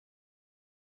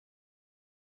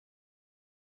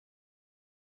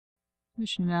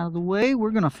Mission out of the way.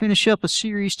 We're going to finish up a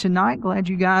series tonight. Glad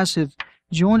you guys have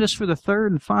joined us for the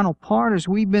third and final part as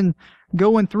we've been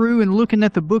going through and looking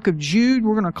at the book of Jude.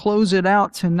 We're going to close it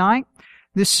out tonight.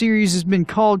 This series has been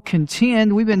called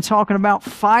Contend. We've been talking about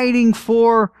fighting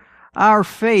for our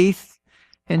faith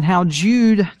and how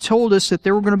Jude told us that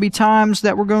there were going to be times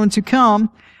that were going to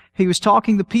come. He was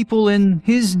talking to people in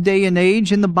his day and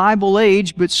age, in the Bible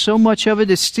age, but so much of it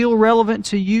is still relevant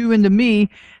to you and to me.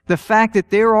 The fact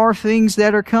that there are things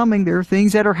that are coming, there are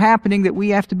things that are happening that we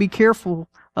have to be careful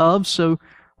of. So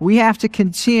we have to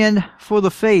contend for the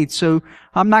faith. So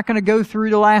I'm not going to go through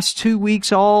the last 2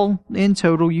 weeks all in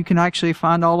total. You can actually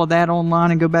find all of that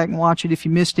online and go back and watch it if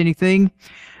you missed anything,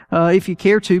 if you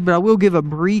care to. But I will give a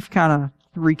brief kind of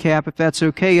recap, if that's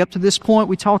okay. Up to this point,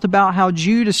 we talked about how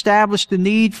Jude established the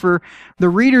need for the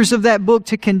readers of that book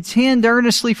to contend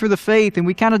earnestly for the faith, and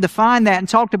we kind of defined that and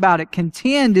talked about it.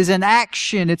 Contend is an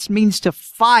action. It means to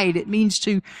fight. It means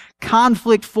to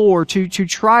conflict for, to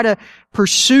try to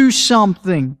pursue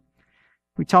something.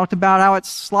 We talked about how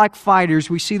it's like fighters.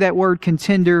 We see that word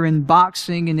contender in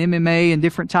boxing and MMA and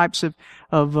different types of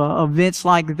events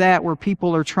like that where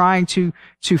people are trying to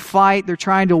fight. They're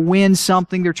trying to win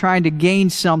something. They're trying to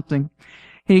gain something.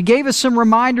 And he gave us some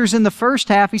reminders in the first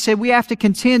half. He said we have to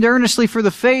contend earnestly for the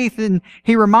faith. And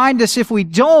he reminded us if we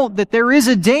don't, that there is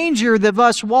a danger of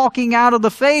us walking out of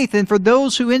the faith. And for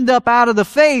those who end up out of the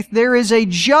faith, there is a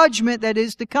judgment that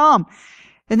is to come.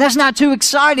 And that's not too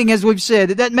exciting, as we've said.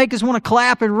 It doesn't make us want to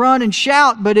clap and run and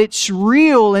shout, but it's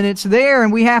real and it's there,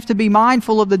 and we have to be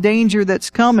mindful of the danger that's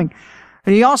coming.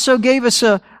 And he also gave us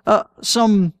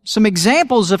some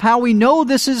examples of how we know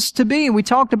this is to be. And we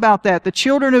talked about that. The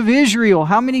children of Israel,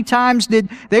 how many times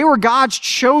they were God's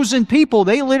chosen people.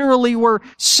 They literally were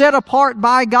set apart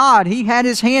by God. He had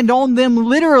His hand on them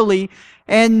literally.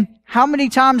 And how many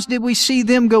times did we see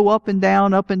them go up and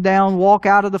down, walk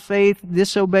out of the faith,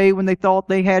 disobey when they thought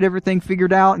they had everything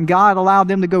figured out, and God allowed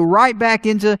them to go right back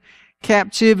into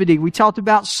captivity? We talked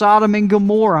about Sodom and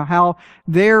Gomorrah, how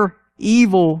their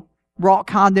evil brought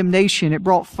condemnation. It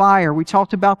brought fire. We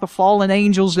talked about the fallen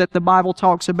angels that the Bible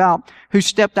talks about who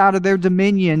stepped out of their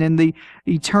dominion and the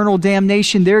eternal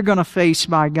damnation they're going to face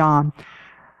by God.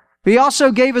 He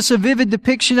also gave us a vivid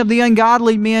depiction of the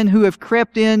ungodly men who have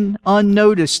crept in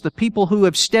unnoticed, the people who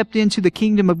have stepped into the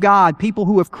kingdom of God, people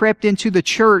who have crept into the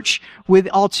church with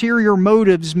ulterior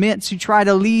motives meant to try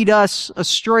to lead us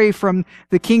astray from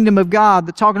the kingdom of God.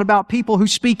 They're talking about people who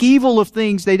speak evil of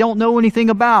things they don't know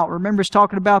anything about. Remember us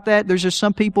talking about that? There's just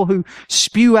some people who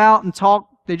spew out and talk.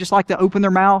 They just like to open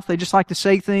their mouth. They just like to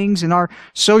say things. In our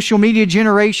social media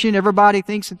generation, everybody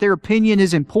thinks that their opinion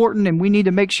is important, and we need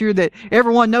to make sure that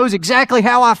everyone knows exactly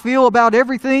how I feel about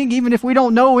everything, even if we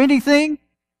don't know anything.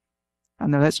 I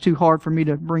know that's too hard for me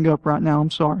to bring up right now.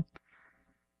 I'm sorry.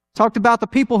 Talked about the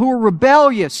people who are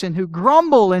rebellious and who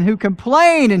grumble and who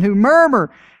complain and who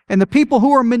murmur, and the people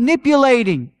who are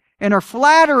manipulating and are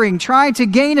flattering, trying to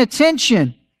gain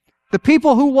attention. The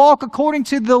people who walk according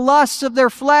to the lusts of their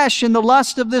flesh and the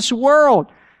lust of this world.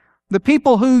 The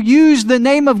people who use the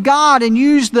name of God and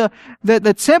use the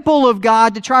temple of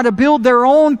God to try to build their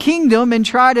own kingdom and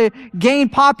try to gain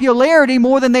popularity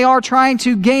more than they are trying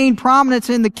to gain prominence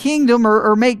in the kingdom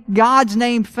or make God's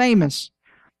name famous.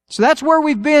 So that's where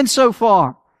we've been so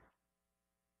far.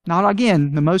 Not,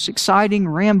 again, the most exciting,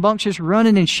 rambunctious,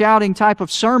 running and shouting type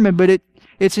of sermon, but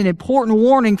it's an important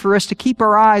warning for us to keep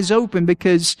our eyes open,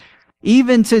 because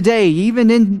even today,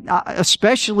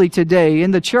 especially today in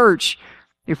the church,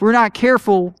 if we're not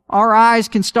careful, our eyes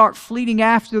can start fleeting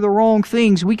after the wrong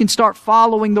things. We can start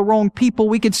following the wrong people.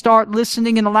 We can start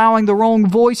listening and allowing the wrong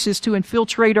voices to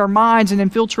infiltrate our minds and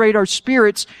infiltrate our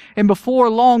spirits. And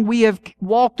before long, we have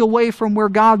walked away from where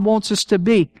God wants us to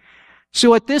be.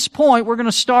 So at this point, we're going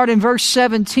to start in verse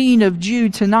 17 of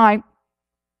Jude tonight.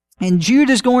 And Jude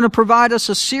is going to provide us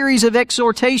a series of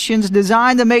exhortations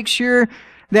designed to make sure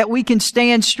that we can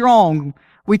stand strong.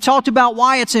 We talked about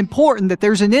why it's important that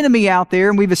there's an enemy out there,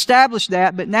 and we've established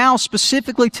that, but now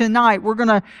specifically tonight,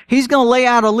 he's gonna lay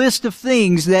out a list of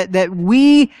things that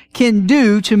we can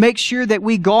do to make sure that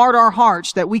we guard our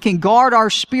hearts, that we can guard our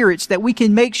spirits, that we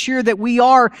can make sure that we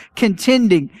are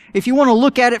contending. If you want to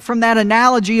look at it from that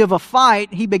analogy of a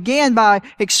fight, he began by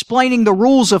explaining the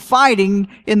rules of fighting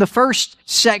in the first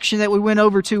section that we went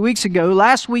over 2 weeks ago.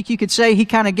 Last week, you could say he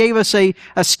kind of gave us a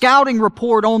scouting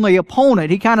report on the opponent.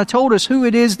 He kind of told us who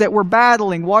it is that we're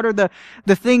battling. What are the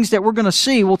things that we're going to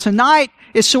see? Well, tonight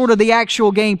is sort of the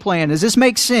actual game plan. Does this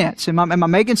make sense? Am I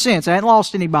making sense? I haven't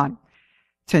lost anybody.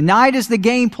 Tonight is the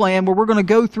game plan where we're going to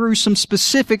go through some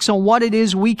specifics on what it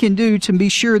is we can do to be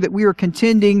sure that we are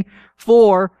contending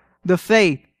for the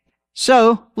faith.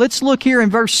 So, let's look here in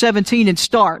verse 17 and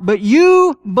start. But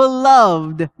you,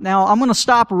 beloved. Now, I'm going to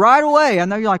stop right away. I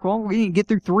know you're like, well, we didn't get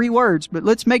through 3 words, but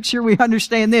let's make sure we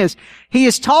understand this. He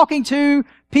is talking to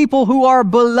people who are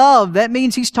beloved. That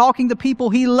means he's talking to people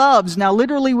he loves. Now,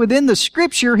 literally within the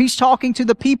scripture, he's talking to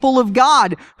the people of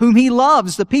God whom he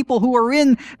loves, the people who are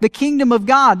in the kingdom of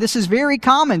God. This is very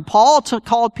common. Paul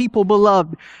called people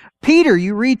beloved. Peter,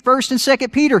 you read 1st and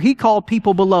 2nd Peter, he called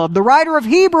people beloved. The writer of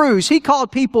Hebrews, he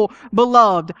called people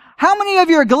beloved. How many of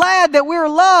you are glad that we're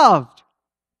loved?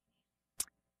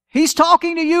 He's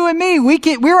talking to you and me.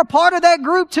 We're a part of that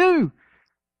group too.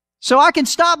 So I can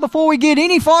stop before we get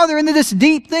any farther into this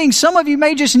deep thing. Some of you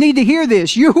may just need to hear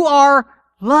this. You are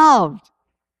loved.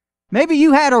 Maybe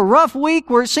you had a rough week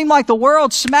where it seemed like the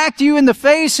world smacked you in the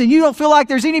face and you don't feel like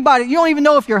there's anybody. You don't even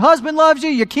know if your husband loves you,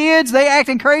 your kids, they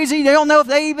acting crazy. They don't know if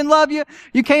they even love you.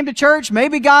 You came to church.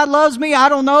 Maybe God loves me. I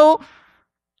don't know.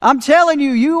 I'm telling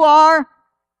you, you are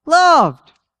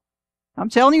loved. I'm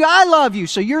telling you, I love you.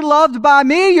 So you're loved by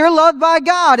me. You're loved by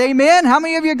God. Amen. How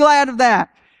many of you are glad of that?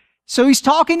 So he's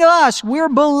talking to us. We're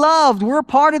beloved. We're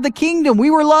part of the kingdom. We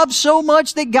were loved so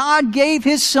much that God gave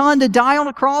His Son to die on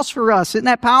a cross for us. Isn't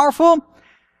that powerful?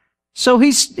 So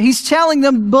he's telling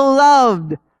them,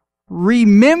 beloved,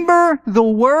 remember the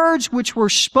words which were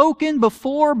spoken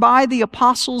before by the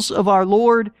apostles of our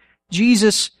Lord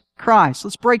Jesus Christ.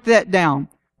 Let's break that down.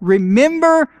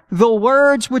 Remember the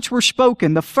words which were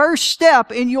spoken. The first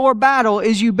step in your battle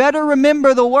is you better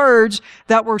remember the words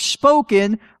that were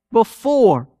spoken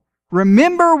before.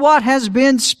 Remember what has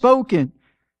been spoken.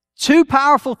 2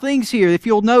 powerful things here, if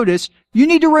you'll notice. You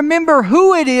need to remember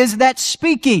who it is that's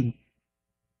speaking.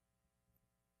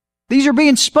 These are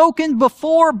being spoken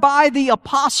before by the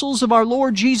apostles of our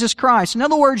Lord Jesus Christ. In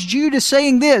other words, Jude is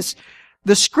saying this.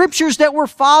 The scriptures that we're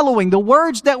following, the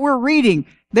words that we're reading,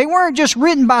 they weren't just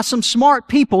written by some smart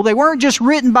people. They weren't just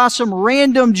written by some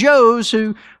random Joes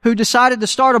who decided to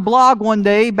start a blog one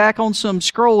day back on some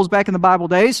scrolls back in the Bible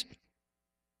days.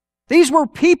 These were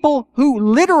people who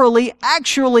literally,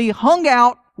 actually hung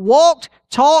out, walked,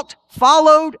 talked,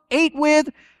 followed, ate with,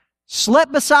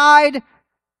 slept beside,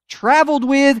 traveled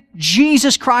with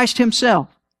Jesus Christ Himself.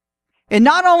 And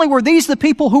not only were these the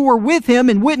people who were with Him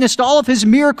and witnessed all of His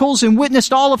miracles and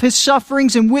witnessed all of His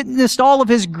sufferings and witnessed all of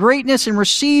His greatness and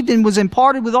received and was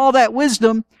imparted with all that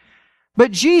wisdom,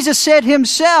 but Jesus said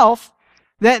Himself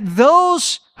that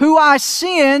those who I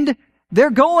send, they're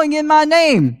going in my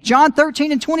name. John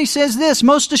 13:20 says this,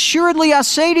 most assuredly I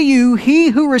say to you, he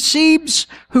who receives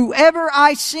whoever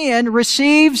I send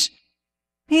receives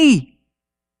me.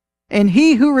 And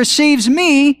he who receives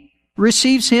me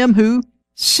receives him who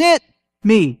sent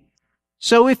me.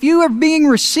 So if you are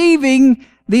receiving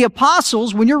the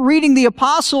apostles, when you're reading the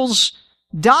apostles'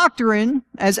 doctrine,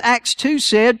 as Acts 2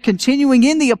 said, continuing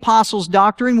in the apostles'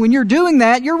 doctrine, when you're doing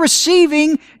that, you're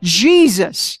receiving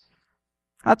Jesus.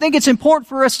 I think it's important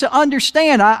for us to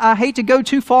understand. I hate to go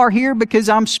too far here because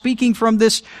I'm speaking from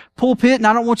this pulpit and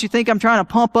I don't want you to think I'm trying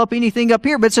to pump up anything up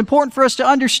here, but it's important for us to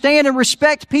understand and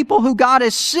respect people who God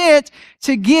has sent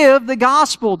to give the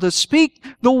gospel, to speak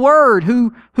the word,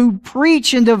 who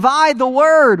preach and divide the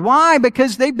word. Why?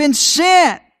 Because they've been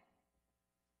sent.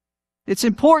 It's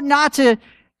important not to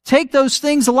take those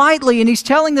things lightly, and He's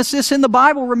telling us this in the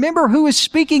Bible. Remember who is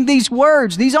speaking these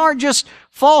words. These aren't just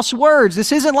false words.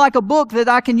 This isn't like a book that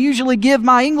I can usually give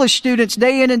my English students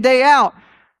day in and day out.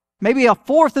 Maybe a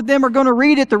fourth of them are going to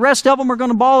read it. The rest of them are going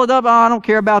to ball it up. Oh, I don't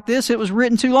care about this. It was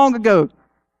written too long ago.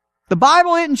 The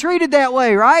Bible isn't treated that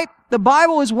way, right? The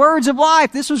Bible is words of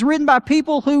life. This was written by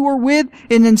people who were with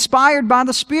and inspired by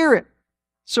the Spirit.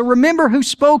 So remember who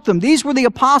spoke them. These were the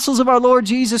apostles of our Lord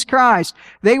Jesus Christ.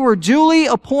 They were duly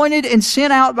appointed and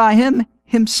sent out by Him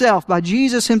Himself, by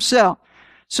Jesus Himself.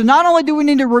 So not only do we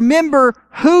need to remember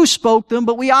who spoke them,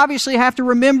 but we obviously have to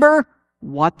remember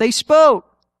what they spoke.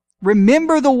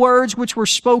 Remember the words which were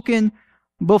spoken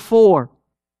before.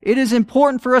 It is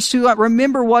important for us to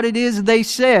remember what it is they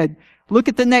said. Look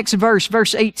at the next verse,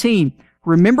 verse 18.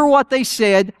 Remember what they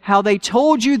said, how they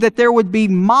told you that there would be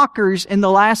mockers in the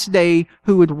last day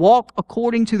who would walk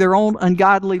according to their own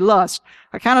ungodly lust.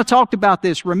 I kind of talked about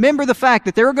this. Remember the fact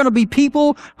that there are going to be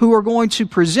people who are going to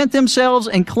present themselves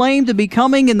and claim to be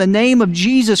coming in the name of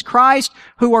Jesus Christ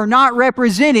who are not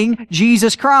representing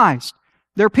Jesus Christ.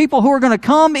 There are people who are going to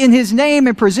come in His name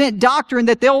and present doctrine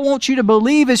that they'll want you to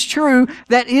believe is true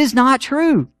that is not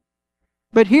true.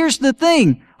 But here's the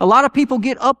thing. A lot of people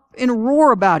get up in a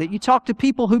roar about it. You talk to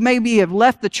people who maybe have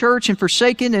left the church and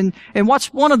forsaken, and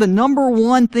what's one of the number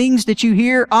one things that you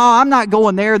hear? Oh, I'm not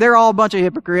going there. They're all a bunch of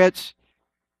hypocrites.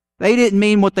 They didn't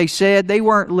mean what they said. They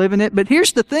weren't living it. But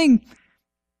here's the thing.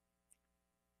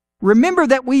 remember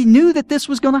that we knew that this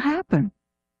was going to happen.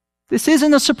 This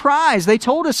isn't a surprise. They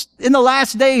told us in the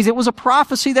last days, it was a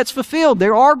prophecy that's fulfilled.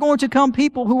 There are going to come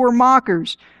people who are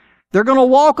mockers. They're going to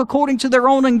walk according to their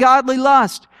own ungodly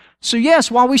lust. So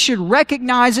yes, while we should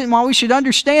recognize it and while we should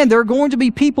understand there are going to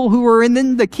be people who are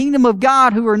in the kingdom of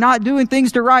God who are not doing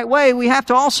things the right way, we have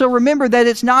to also remember that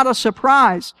it's not a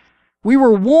surprise. We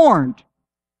were warned.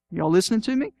 Y'all listening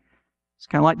to me? It's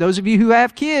kind of like those of you who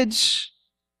have kids.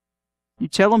 You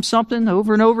tell them something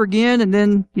over and over again, and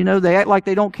then, they act like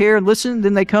they don't care and listen,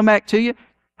 then they come back to you.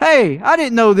 Hey, I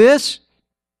didn't know this.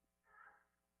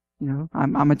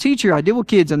 I'm a teacher. I deal with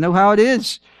kids. I know how it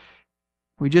is.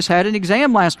 We just had an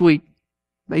exam last week.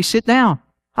 They sit down.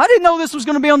 I didn't know this was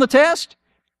going to be on the test.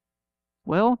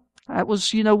 Well, that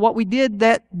was, what we did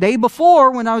that day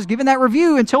before when I was giving that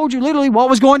review and told you literally what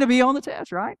was going to be on the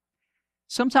test, right?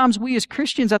 Sometimes we as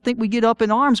Christians, I think we get up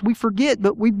in arms. We forget,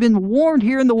 but we've been warned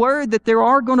here in the Word that there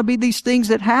are going to be these things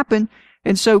that happen.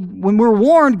 And so when we're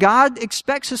warned, God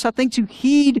expects us, I think, to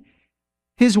heed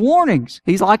His warnings.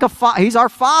 He's like He's our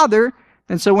Father.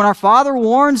 And so when our Father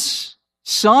warns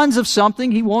sons of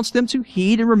something, He wants them to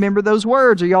heed and remember those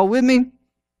words. Are y'all with me?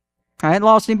 I hadn't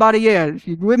lost anybody yet. If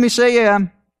you're with me, say yeah.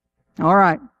 All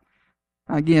right.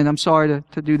 Again, I'm sorry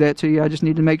to do that to you. I just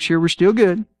need to make sure we're still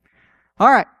good. All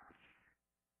right.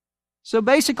 So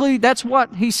basically, that's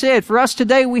what he said. For us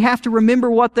today, we have to remember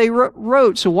what they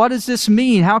wrote. So what does this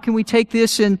mean? How can we take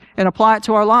this and apply it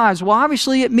to our lives? Well,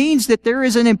 obviously, it means that there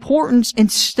is an importance in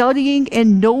studying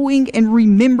and knowing and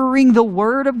remembering the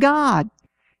Word of God.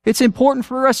 It's important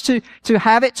for us to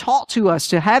have it taught to us,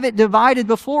 to have it divided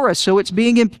before us, so it's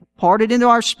being imparted into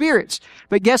our spirits.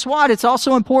 But guess what? It's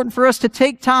also important for us to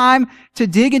take time to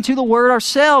dig into the Word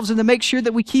ourselves and to make sure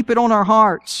that we keep it on our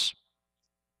hearts.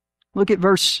 Look at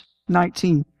verse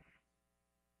 19.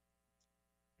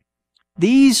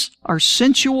 These are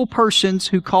sensual persons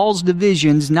who cause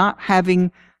divisions, not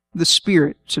having the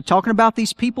Spirit. So talking about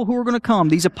these people who are going to come,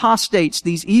 these apostates,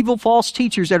 these evil false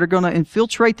teachers that are going to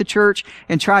infiltrate the church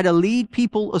and try to lead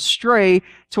people astray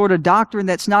toward a doctrine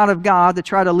that's not of God, that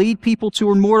try to lead people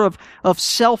to more of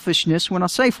selfishness. When I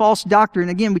say false doctrine,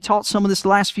 again, we taught some of this the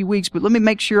last few weeks, but let me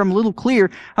make sure I'm a little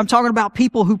clear. I'm talking about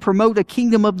people who promote a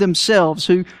kingdom of themselves,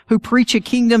 who preach a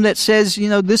kingdom that says,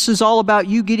 this is all about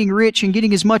you getting rich and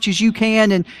getting as much as you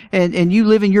can and you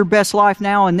living your best life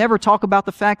now, and never talk about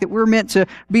the fact that we're meant to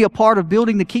be a part of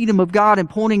building the kingdom of God and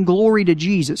pointing glory to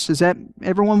Jesus. Is that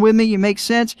everyone with me? You make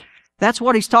sense? That's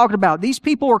what he's talking about. These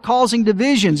people are causing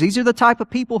divisions. These are the type of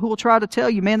people who will try to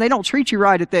tell you, man, they don't treat you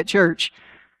right at that church.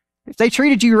 If they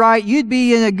treated you right, you'd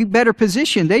be in a better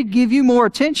position. They'd give you more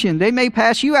attention. They may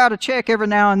pass you out a check every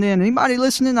now and then. Anybody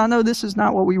listening? I know this is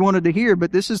not what we wanted to hear,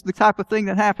 but this is the type of thing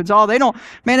that happens. They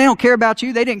don't care about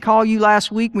you. They didn't call you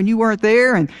last week when you weren't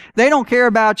there, and they don't care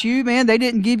about you, man. They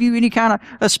didn't give you any kind of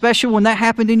a special when that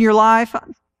happened in your life.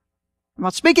 I'm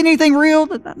not speaking anything real.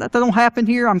 That don't happen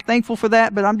here. I'm thankful for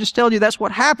that, but I'm just telling you that's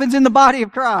what happens in the body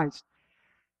of Christ.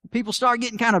 People start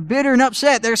getting kind of bitter and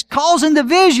upset. There's causing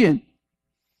division.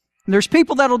 And there's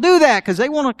people that'll do that because they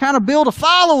want to kind of build a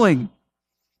following.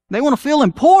 They want to feel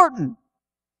important.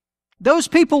 Those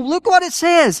people, look what it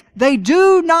says. They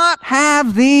do not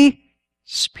have the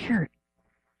Spirit.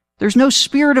 There's no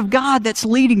Spirit of God that's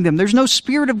leading them. There's no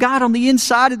Spirit of God on the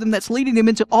inside of them that's leading them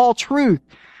into all truth.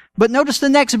 But notice the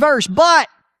next verse. But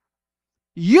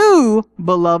you,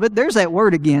 beloved, there's that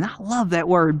word again. I love that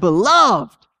word,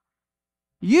 beloved.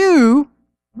 You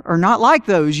are not like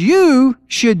those. You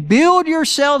should build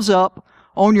yourselves up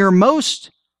on your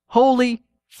most holy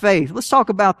faith. Let's talk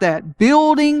about that.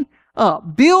 Building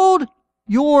up. Build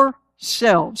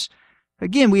yourselves.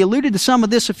 Again, we alluded to some of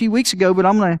this a few weeks ago, but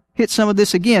I'm going to hit some of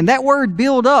this again. That word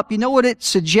build up, you know what it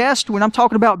suggests when I'm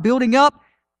talking about building up?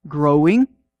 Growing.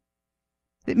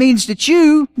 It means that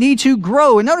you need to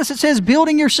grow. And notice it says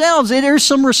building yourselves. There's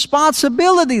some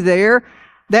responsibility there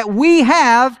that we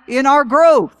have in our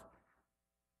growth.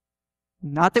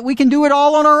 Not that we can do it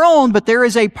all on our own, but there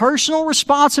is a personal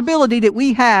responsibility that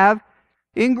we have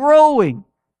in growing.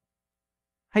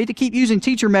 I hate to keep using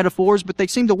teacher metaphors, but they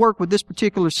seem to work with this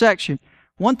particular section.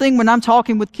 One thing when I'm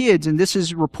talking with kids, and this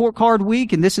is report card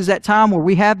week, and this is that time where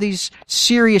we have these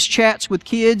serious chats with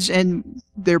kids and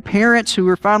their parents who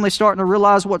are finally starting to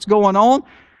realize what's going on.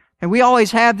 And we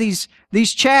always have these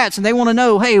chats, and they want to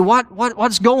know, hey,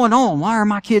 what's going on? Why are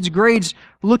my kids' grades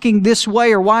looking this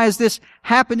way, or why is this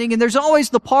happening? And there's always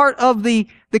the part of the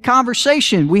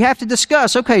conversation we have to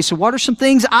discuss. Okay, so what are some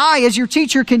things I, as your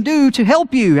teacher, can do to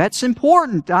help you? That's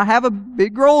important. I have a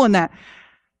big role in that.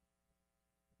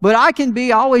 But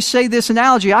I always say this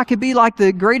analogy, I could be like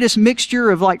the greatest mixture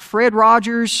of like Fred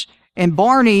Rogers and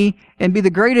Barney and be the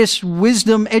greatest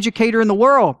wisdom educator in the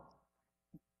world.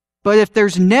 But if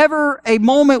there's never a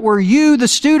moment where you, the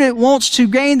student, wants to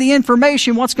gain the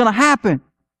information, what's going to happen?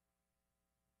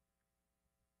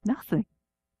 Nothing.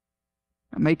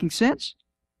 Not making sense?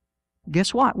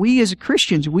 Guess what? We as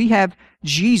Christians, we have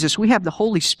Jesus. We have the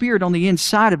Holy Spirit on the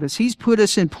inside of us. He's put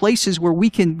us in places where we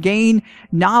can gain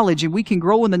knowledge and we can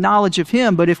grow in the knowledge of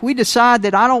Him. But if we decide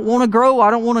that I don't want to grow, I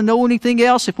don't want to know anything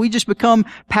else, if we just become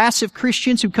passive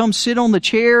Christians who come sit on the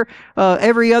chair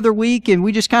every other week and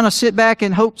we just kind of sit back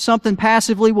and hope something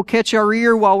passively will catch our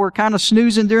ear while we're kind of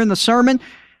snoozing during the sermon,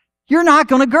 you're not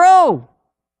going to grow.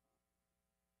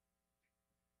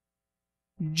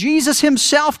 Jesus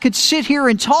Himself could sit here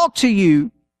and talk to you.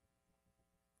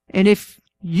 And if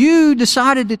you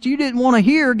decided that you didn't want to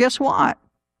hear, guess what?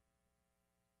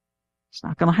 It's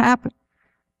not going to happen.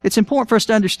 It's important for us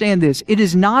to understand this. It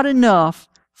is not enough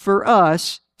for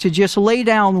us to just lay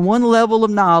down one level of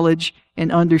knowledge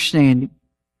and understanding.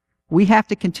 We have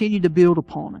to continue to build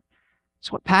upon it.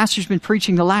 It's what Pastor's been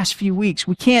preaching the last few weeks.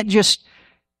 We can't just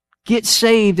get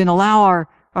saved and allow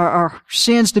our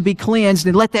sins to be cleansed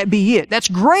and let that be it. That's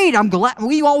great. I'm glad.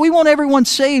 We want everyone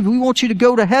saved. We want you to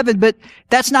go to heaven, but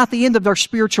that's not the end of our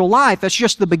spiritual life. That's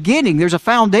just the beginning. There's a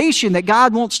foundation that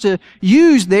God wants to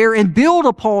use there and build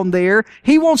upon there.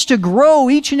 He wants to grow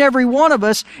each and every one of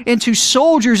us into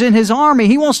soldiers in His army.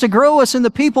 He wants to grow us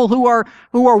into people who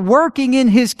are working in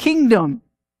His kingdom.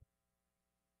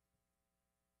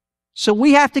 So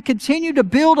we have to continue to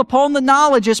build upon the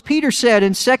knowledge, as Peter said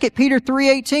in 2 Peter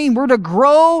 3:18. We're to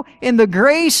grow in the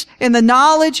grace and the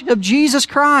knowledge of Jesus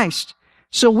Christ.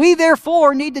 So we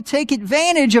therefore need to take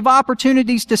advantage of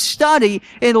opportunities to study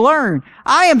and learn.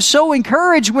 I am so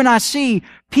encouraged when I see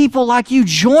people like you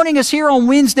joining us here on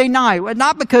Wednesday night.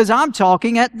 Not because I'm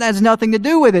talking, that has nothing to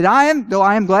do with it. Though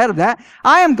I am glad of that.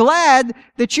 I am glad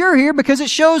that you're here because it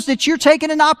shows that you're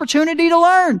taking an opportunity to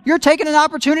learn. You're taking an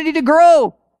opportunity to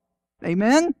grow.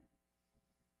 Amen?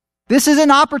 This is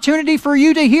an opportunity for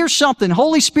you to hear something.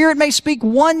 Holy Spirit may speak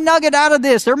one nugget out of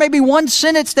this. There may be one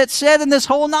sentence that's said in this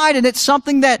whole night, and it's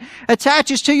something that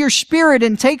attaches to your spirit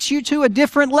and takes you to a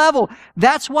different level.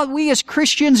 That's what we as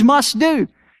Christians must do.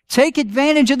 Take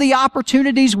advantage of the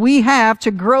opportunities we have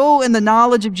to grow in the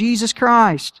knowledge of Jesus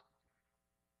Christ.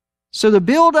 So to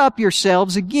build up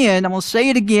yourselves, again, I'm going to say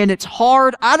it again, it's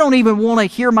hard. I don't even want to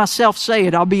hear myself say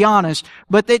it, I'll be honest.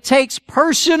 But it takes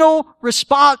personal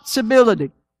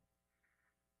responsibility.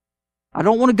 I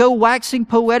don't want to go waxing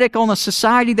poetic on a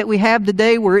society that we have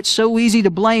today where it's so easy to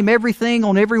blame everything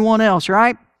on everyone else,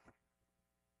 right?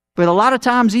 But a lot of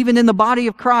times, even in the body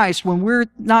of Christ, when we're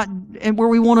not and where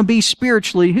we want to be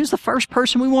spiritually, who's the first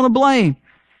person we want to blame?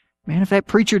 Man, if that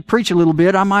preacher would preach a little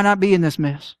bit, I might not be in this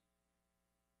mess.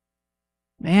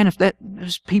 Man, if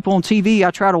those people on TV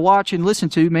I try to watch and listen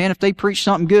to, man, if they preach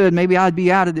something good, maybe I'd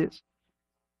be out of this.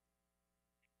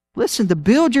 Listen, to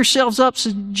build yourselves up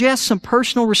suggests some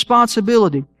personal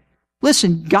responsibility.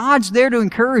 Listen, God's there to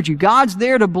encourage you. God's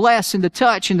there to bless and to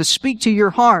touch and to speak to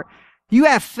your heart. You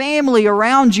have family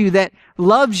around you that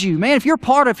loves you. Man, if you're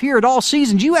part of here at All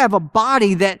Seasons, you have a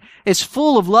body that is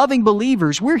full of loving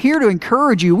believers. We're here to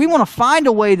encourage you. We want to find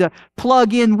a way to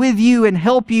plug in with you and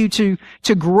help you to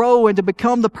grow and to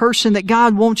become the person that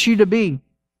God wants you to be.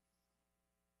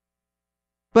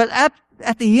 But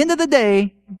at the end of the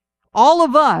day, all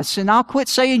of us, and I'll quit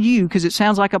saying you because it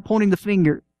sounds like I'm pointing the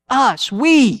finger,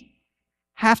 we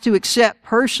have to accept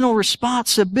personal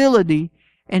responsibility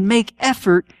and make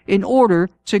effort in order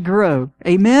to grow.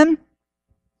 Amen?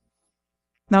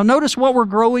 Now notice what we're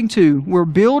growing to. We're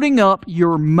building up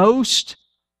your most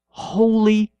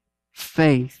holy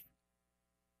faith.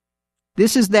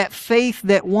 This is that faith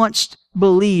that once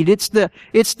believed. It's the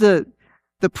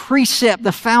precept,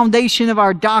 the foundation of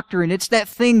our doctrine. It's that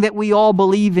thing that we all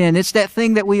believe in. It's that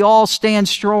thing that we all stand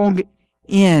strong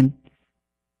in.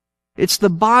 It's the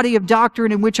body of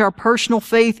doctrine in which our personal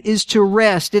faith is to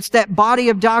rest. It's that body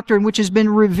of doctrine which has been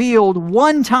revealed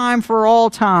one time for all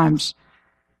times,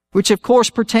 which of course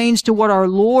pertains to what our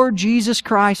Lord Jesus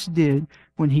Christ did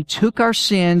when He took our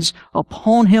sins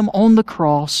upon Him on the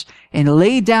cross and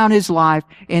laid down His life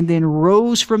and then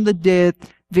rose from the dead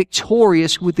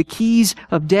victorious with the keys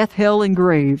of death, hell, and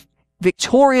grave,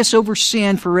 victorious over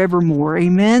sin forevermore.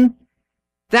 Amen?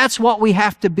 That's what we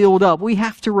have to build up. We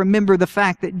have to remember the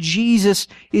fact that Jesus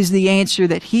is the answer,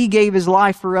 that He gave His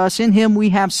life for us. In Him we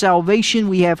have salvation,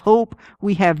 we have hope,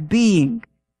 we have being.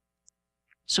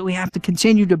 So we have to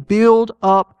continue to build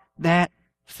up that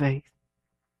faith.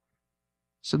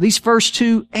 So these first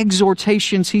two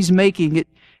exhortations He's making,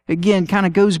 Again, kind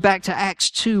of goes back to Acts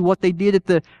 2, what they did at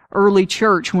the early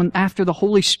church when after the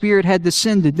Holy Spirit had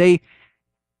descended. They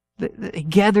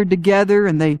gathered together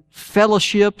and they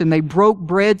fellowshiped and they broke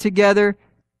bread together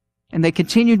and they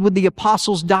continued with the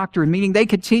apostles' doctrine, meaning they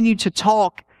continued to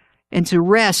talk and to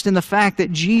rest in the fact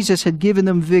that Jesus had given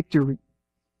them victory.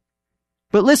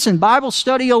 But listen, Bible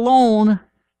study alone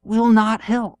will not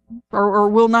help or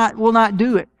will not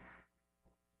do it.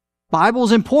 Bible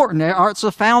is important. It's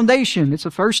a foundation. It's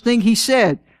the first thing he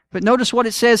said. But notice what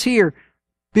it says here.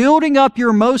 Building up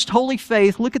your most holy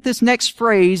faith. Look at this next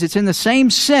phrase. It's in the same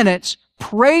sentence.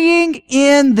 Praying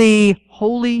in the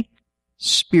Holy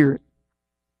Spirit.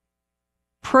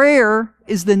 Prayer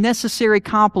is the necessary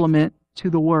complement to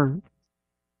the Word.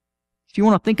 If you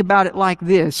want to think about it like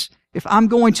this, if I'm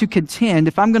going to contend,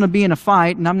 if I'm going to be in a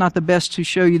fight, and I'm not the best to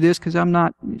show you this because I'm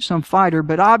not some fighter,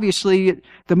 but obviously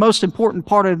the most important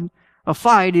part of a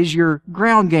fight is your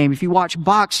ground game. If you watch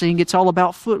boxing, it's all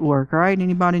about footwork, right?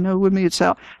 Anybody know with me? It's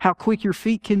how quick your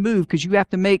feet can move because you have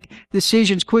to make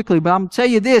decisions quickly. But I'm going to tell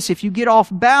you this, if you get off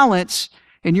balance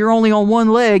and you're only on one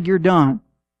leg, you're done.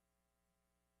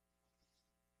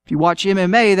 If you watch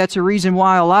MMA, that's a reason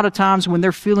why a lot of times when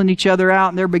they're feeling each other out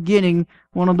and they're beginning,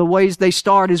 one of the ways they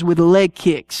start is with leg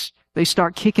kicks. They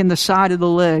start kicking the side of the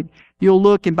leg. You'll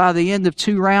look, and by the end of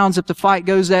 2 rounds, if the fight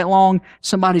goes that long,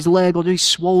 somebody's leg will be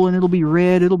swollen, it'll be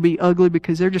red, it'll be ugly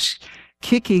because they're just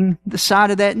kicking the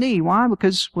side of that knee. Why?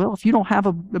 Because, well, if you don't have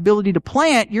an ability to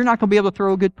plant, you're not going to be able to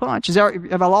throw a good punch.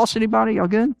 Have I lost anybody? Y'all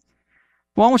good?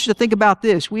 Well, I want you to think about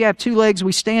this. We have 2 legs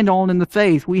we stand on in the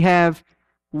faith. We have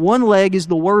one leg is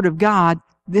the Word of God.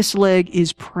 This leg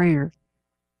is prayer.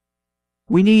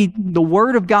 We need the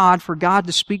Word of God for God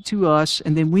to speak to us,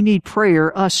 and then we need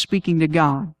prayer, us speaking to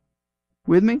God.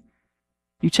 With me?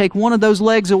 You take one of those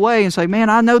legs away and say,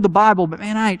 man, I know the Bible, but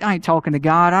man, I ain't talking to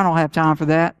God. I don't have time for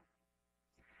that.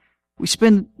 We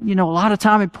spend, a lot of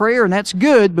time in prayer, and that's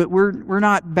good, but we're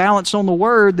not balanced on the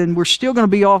Word, then we're still going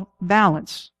to be off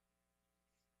balance.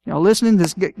 Y'all listening?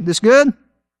 This good?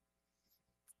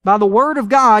 By the Word of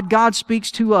God, God speaks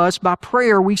to us. By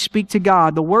prayer, we speak to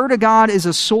God. The Word of God is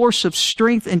a source of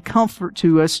strength and comfort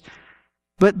to us,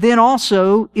 but then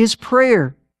also is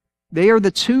prayer. They are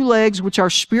the 2 legs which our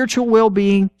spiritual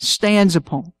well-being stands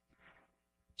upon.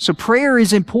 So prayer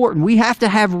is important. We have to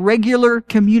have regular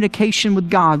communication with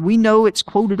God. We know it's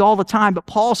quoted all the time, but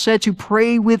Paul said to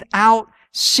pray without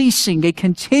ceasing, a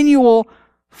continual,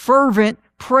 fervent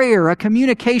prayer, a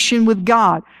communication with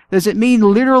God. Does it mean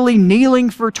literally kneeling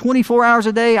for 24 hours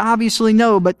a day? Obviously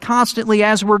no, but constantly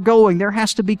as we're going, there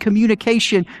has to be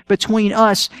communication between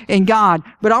us and God.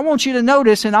 But I want you to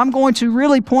notice, and I'm going to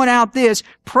really point out this,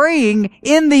 praying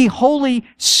in the Holy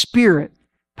Spirit.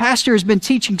 Pastor has been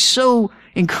teaching so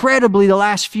incredibly the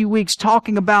last few weeks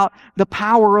talking about the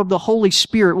power of the Holy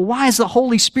Spirit. Well, why is the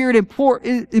Holy Spirit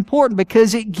important?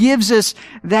 Because it gives us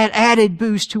that added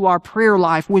boost to our prayer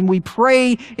life when we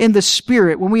pray in the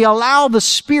Spirit, when we allow the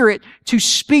Spirit to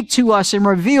speak to us and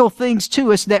reveal things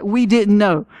to us that we didn't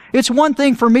know. It's one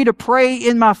thing for me to pray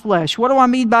in my flesh. What do I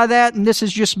mean by that? And this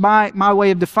is just my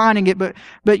way of defining it, but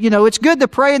it's good to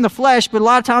pray in the flesh, but a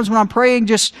lot of times when I'm praying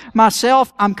just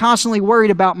myself, I'm constantly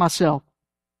worried about myself.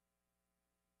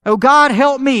 Oh God,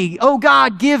 help me. Oh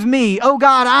God, give me. Oh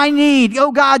God, I need.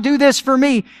 Oh God, do this for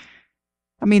me.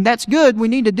 I mean, that's good. We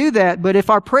need to do that. But if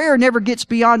our prayer never gets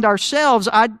beyond ourselves,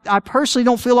 I personally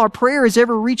don't feel our prayer is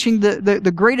ever reaching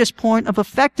the greatest point of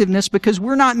effectiveness because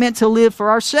we're not meant to live for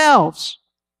ourselves.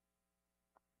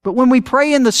 But when we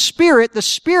pray in the Spirit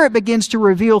begins to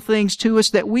reveal things to us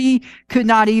that we could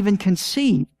not even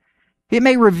conceive. It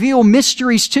may reveal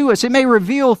mysteries to us. It may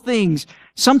reveal things.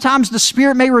 Sometimes the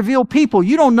Spirit may reveal people.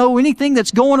 You don't know anything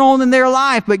that's going on in their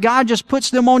life, but God just puts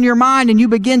them on your mind and you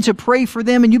begin to pray for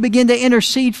them and you begin to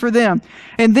intercede for them.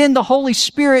 And then the Holy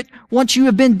Spirit, once you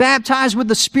have been baptized with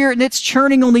the Spirit and it's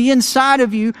churning on the inside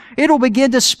of you, it'll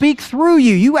begin to speak through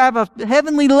you. You have a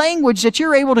heavenly language that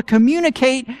you're able to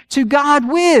communicate to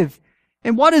God with.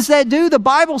 And what does that do? The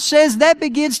Bible says that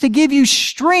begins to give you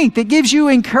strength. It gives you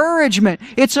encouragement.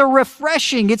 It's a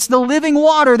refreshing. It's the living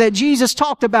water that Jesus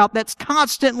talked about that's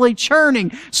constantly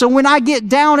churning. So when I get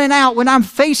down and out, when I'm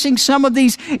facing some of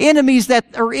these enemies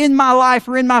that are in my life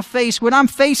or in my face, when I'm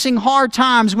facing hard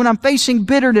times, when I'm facing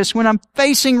bitterness, when I'm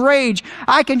facing rage,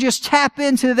 I can just tap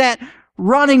into that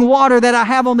running water that I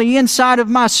have on the inside of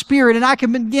my spirit, and I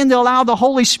can begin to allow the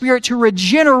Holy Spirit to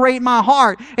regenerate my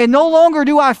heart. And no longer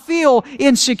do I feel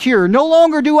insecure. No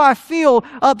longer do I feel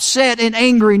upset and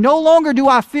angry. No longer do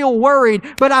I feel worried,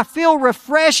 but I feel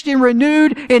refreshed and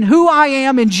renewed in who I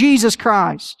am in Jesus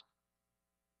Christ.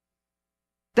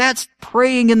 That's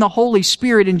praying in the Holy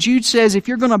Spirit. And Jude says, if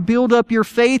you're going to build up your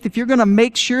faith, if you're going to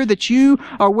make sure that you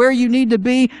are where you need to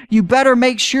be, you better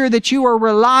make sure that you are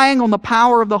relying on the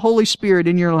power of the Holy Spirit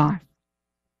in your life.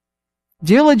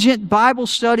 Diligent Bible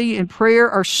study and prayer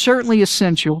are certainly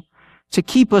essential to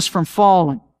keep us from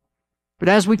falling. But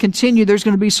as we continue, there's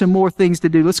going to be some more things to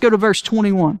do. Let's go to verse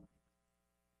 21.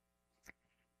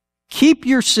 Keep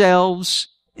yourselves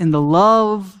in the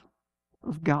love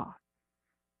of God.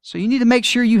 So you need to make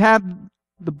sure you have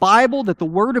the Bible, that the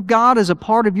Word of God is a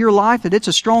part of your life, that it's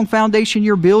a strong foundation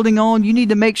you're building on. You need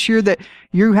to make sure that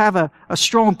you have a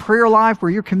strong prayer life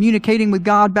where you're communicating with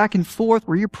God back and forth,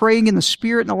 where you're praying in the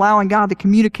Spirit and allowing God to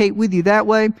communicate with you that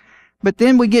way. But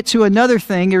then we get to another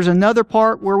thing. There's another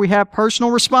part where we have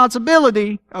personal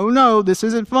responsibility. Oh no, this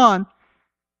isn't fun.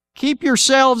 Keep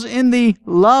yourselves in the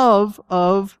love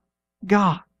of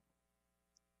God.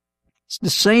 It's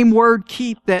the same word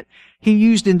keep that he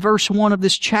used in verse 1 of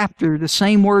this chapter, the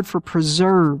same word for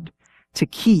preserved, to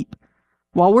keep.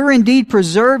 While we're indeed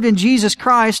preserved in Jesus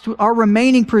Christ, our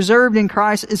remaining preserved in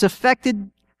Christ is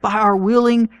affected by our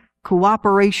willing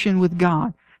cooperation with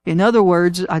God. In other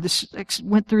words, I just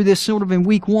went through this sort of in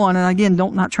week 1, and again,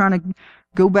 not trying to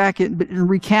go back and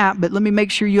recap, but let me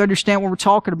make sure you understand what we're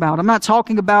talking about. I'm not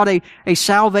talking about a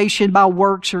salvation by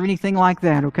works or anything like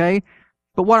that, okay?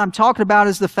 But what I'm talking about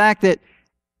is the fact that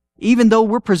even though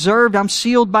we're preserved, I'm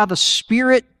sealed by the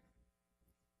Spirit,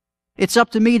 it's up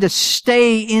to me to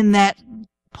stay in that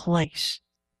place.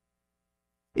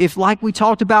 If, like we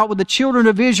talked about with the children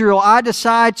of Israel, I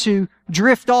decide to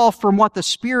drift off from what the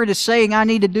Spirit is saying I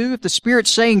need to do, if the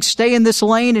Spirit's saying stay in this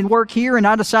lane and work here, and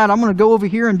I decide I'm going to go over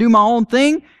here and do my own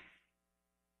thing,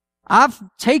 I've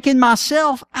taken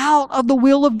myself out of the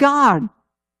will of God.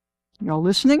 Y'all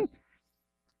listening?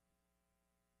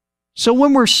 So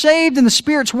when we're saved and the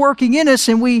Spirit's working in us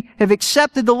and we have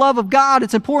accepted the love of God,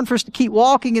 it's important for us to keep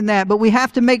walking in that, but we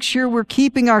have to make sure we're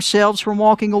keeping ourselves from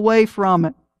walking away from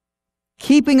it.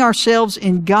 Keeping ourselves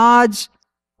in God's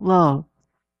love.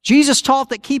 Jesus taught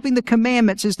that keeping the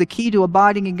commandments is the key to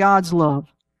abiding in God's love.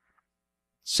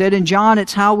 Said in John,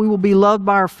 it's how we will be loved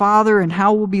by our Father and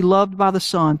how we'll be loved by the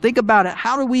Son. Think about it.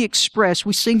 How do we express?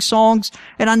 We sing songs,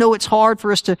 and I know it's hard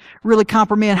for us to really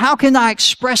comprehend. How can I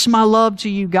express my love to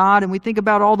you, God? And we think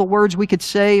about all the words we could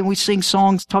say, and we sing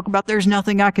songs, talk about there's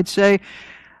nothing I could say.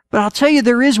 But I'll tell you,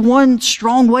 there is one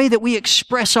strong way that we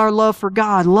express our love for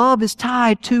God. Love is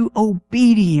tied to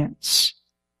obedience.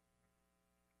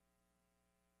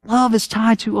 Love is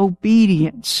tied to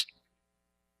obedience.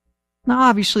 Now,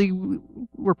 obviously,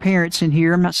 we're parents in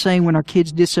here. I'm not saying when our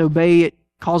kids disobey, it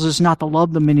causes us not to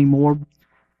love them anymore.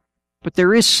 But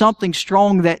there is something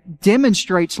strong that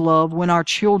demonstrates love when our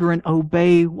children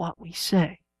obey what we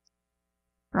say.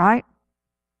 Right?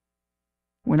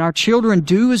 When our children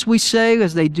do as we say,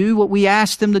 as they do what we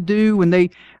ask them to do,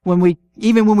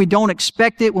 even when we don't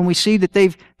expect it, when we see that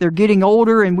they're getting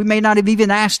older and we may not have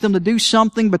even asked them to do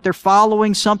something, but they're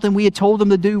following something we had told them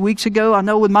to do weeks ago. I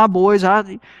know with my boys,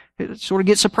 I sort of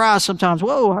get surprised sometimes.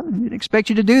 Whoa, I didn't expect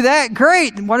you to do that.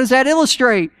 Great. And what does that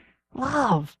illustrate?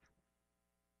 Love.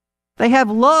 They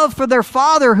have love for their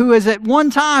father who has at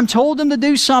one time told them to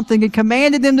do something and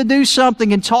commanded them to do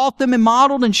something and taught them and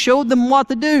modeled and showed them what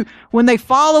to do. When they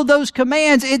follow those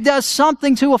commands, it does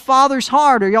something to a father's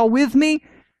heart. Are y'all with me?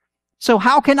 So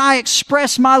how can I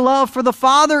express my love for the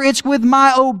Father? It's with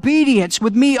my obedience,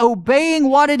 with me obeying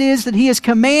what it is that He has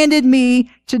commanded me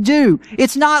to do.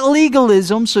 It's not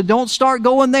legalism, so don't start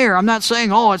going there. I'm not saying,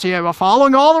 it's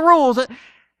following all the rules.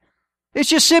 It's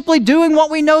just simply doing what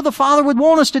we know the Father would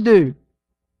want us to do.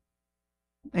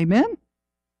 Amen?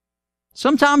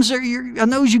 Sometimes, I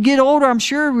know as you get older, I'm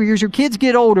sure as your kids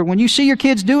get older, when you see your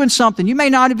kids doing something, you may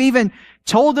not have even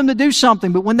told them to do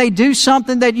something, but when they do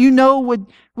something that you know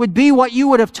would be what you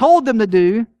would have told them to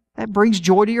do, that brings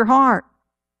joy to your heart.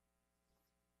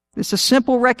 It's a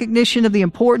simple recognition of the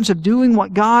importance of doing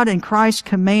what God and Christ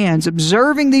commands.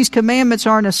 Observing these commandments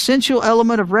are an essential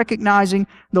element of recognizing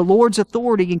the Lord's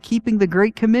authority in keeping the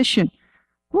Great Commission.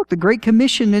 Look, the Great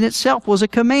Commission in itself was a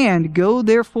command. Go,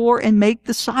 therefore, and make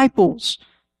disciples.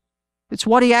 It's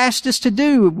what He asked us to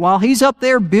do. While He's up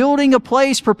there building a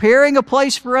place, preparing a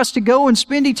place for us to go and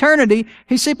spend eternity,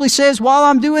 He simply says, while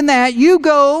I'm doing that, you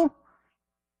go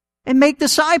and make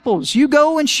disciples. You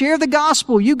go and share the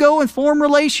gospel. You go and form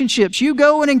relationships. You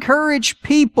go and encourage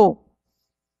people.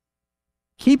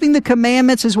 Keeping the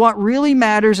commandments is what really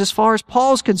matters as far as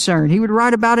Paul's concerned. He would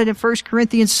write about it in 1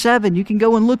 Corinthians 7. You can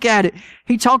go and look at it.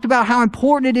 He talked about how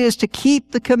important it is to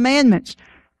keep the commandments.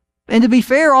 And to be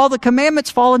fair, all the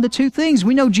commandments fall into two things.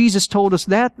 We know Jesus told us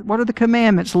that. What are the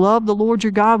commandments? Love the Lord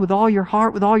your God with all your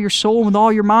heart, with all your soul, and with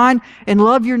all your mind, and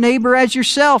love your neighbor as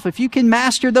yourself. If you can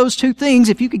master those two things,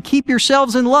 if you can keep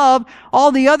yourselves in love,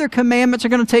 all the other commandments are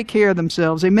going to take care of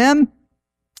themselves. Amen?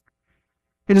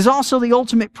 It is also the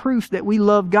ultimate proof that we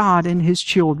love God and His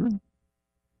children.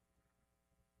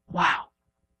 Wow.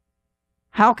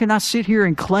 How can I sit here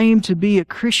and claim to be a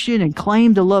Christian and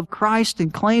claim to love Christ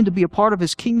and claim to be a part of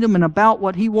His kingdom and about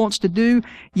what He wants to do,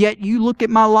 yet you look at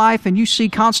my life and you see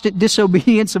constant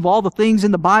disobedience of all the things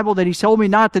in the Bible that He's told me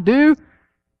not to do?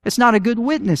 It's not a good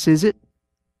witness, is it?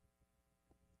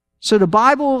 So the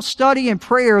Bible study and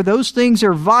prayer, those things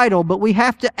are vital, but we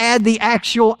have to add the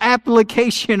actual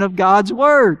application of God's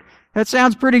Word. That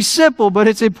sounds pretty simple, but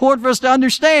it's important for us to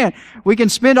understand. We can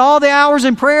spend all the hours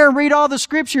in prayer and read all the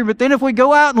Scripture, but then if we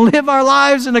go out and live our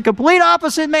lives in a complete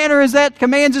opposite manner as that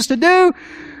commands us to do,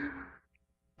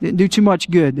 didn't do too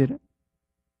much good, did it?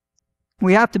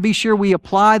 We have to be sure we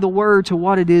apply the Word to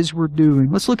what it is we're doing.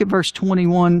 Let's look at verse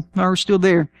 21. We're still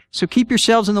there. So keep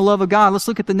yourselves in the love of God. Let's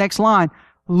look at the next line.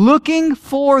 Looking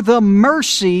for the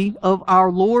mercy of our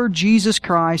Lord Jesus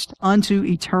Christ unto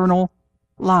eternal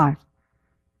life.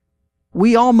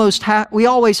 We always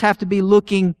have to be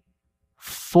looking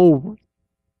forward.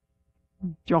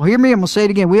 Did y'all hear me? I'm going to say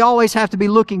it again. We always have to be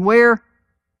looking where?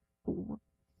 Forward.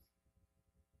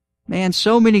 Man,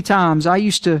 so many times I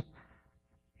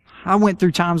went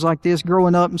through times like this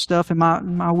growing up and stuff in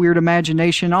my weird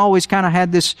imagination. I always kind of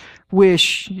had this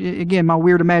wish, again, my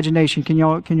weird imagination. Can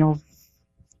y'all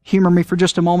humor me for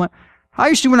just a moment? I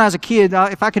used to, when I was a kid,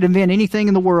 if I could invent anything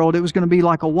in the world, it was going to be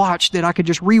like a watch that I could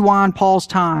just rewind Paul's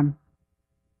time.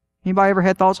 Anybody ever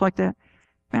had thoughts like that?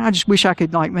 Man, I just wish I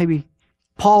could maybe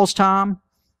pause time.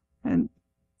 And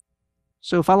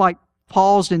so if I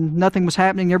paused and nothing was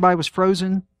happening, everybody was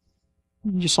frozen,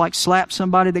 you just slap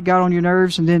somebody that got on your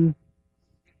nerves and then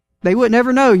they wouldn't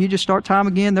ever know. You just start time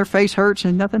again, their face hurts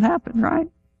and nothing happened, right?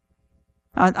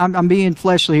 I'm being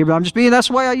fleshly here, but that's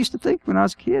the way I used to think when I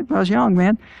was a kid, when I was young,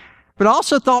 man. But I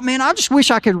also thought, man, I just wish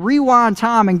I could rewind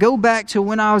time and go back to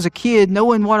when I was a kid,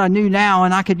 knowing what I knew now,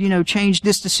 and I could, change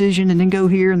this decision and then go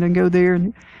here and then go there.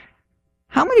 And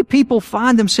how many people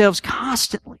find themselves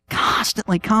constantly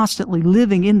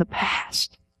living in the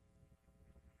past?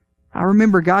 I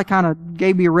remember God kind of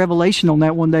gave me a revelation on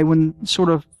that one day when sort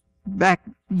of back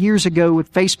years ago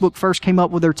with Facebook first came up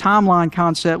with their timeline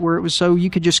concept where it was so you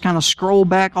could just kind of scroll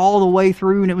back all the way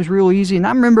through and it was real easy. And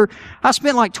I remember I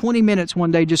spent 20 minutes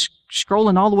one day just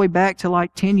scrolling all the way back to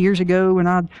 10 years ago when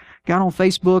I got on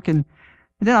Facebook and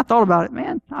then I thought about it,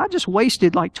 man, I just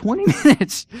wasted 20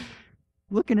 minutes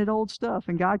looking at old stuff.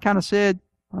 And God kind of said,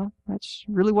 well, that's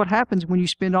really what happens when you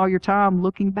spend all your time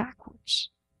looking backwards.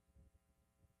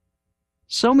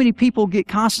 So many people get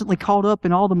constantly caught up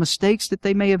in all the mistakes that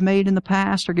they may have made in the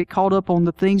past or get caught up on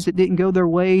the things that didn't go their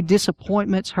way,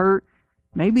 disappointments, hurt,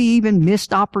 maybe even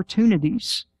missed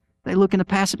opportunities. They look in the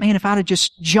past and, man, if I'd have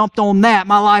just jumped on that,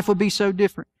 my life would be so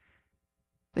different.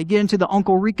 They get into the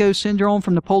Uncle Rico syndrome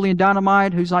from Napoleon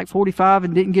Dynamite, who's 45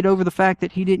 and didn't get over the fact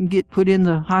that he didn't get put in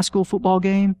the high school football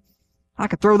game. I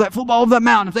could throw that football over that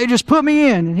mountain if they just put me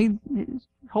in. And his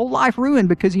whole life ruined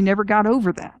because he never got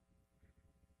over that.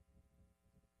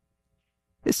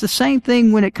 It's the same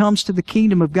thing when it comes to the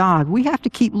kingdom of God. We have to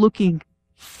keep looking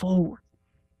forward.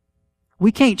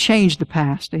 We can't change the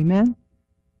past, amen?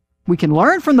 We can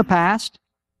learn from the past,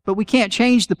 but we can't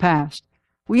change the past.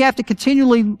 We have to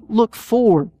continually look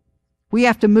forward. We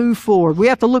have to move forward. We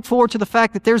have to look forward to the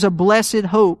fact that there's a blessed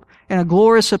hope and a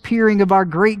glorious appearing of our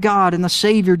great God and the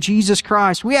Savior, Jesus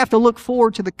Christ. We have to look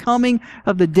forward to the coming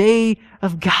of the day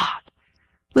of God.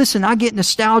 Listen, I get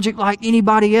nostalgic like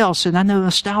anybody else, and I know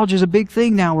nostalgia is a big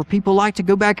thing now where people like to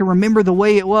go back and remember the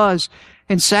way it was.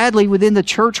 And sadly, within the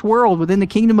church world, within the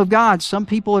kingdom of God, some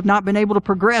people have not been able to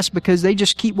progress because they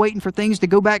just keep waiting for things to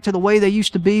go back to the way they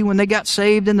used to be when they got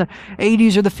saved in the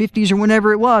 80s or the 50s or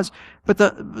whenever it was. But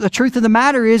the truth of the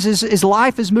matter is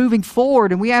life is moving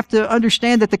forward, and we have to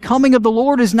understand that the coming of the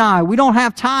Lord is nigh. We don't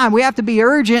have time. We have to be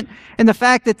urgent in the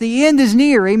fact that the end is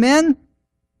near. Amen?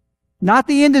 Not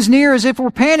the end is near as if we're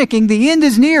panicking. The end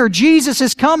is near. Jesus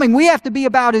is coming. We have to be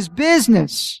about His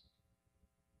business.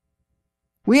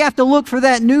 We have to look for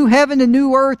that new heaven and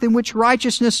new earth in which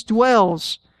righteousness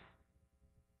dwells,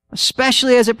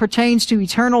 especially as it pertains to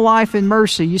eternal life and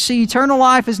mercy. You see, eternal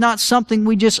life is not something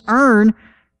we just earn.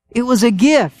 It was a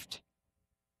gift.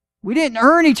 We didn't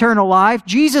earn eternal life.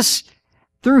 Jesus,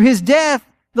 through His death,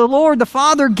 the Lord, the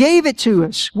Father, gave it to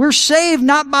us. We're saved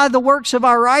not by the works of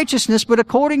our righteousness, but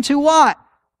according to what?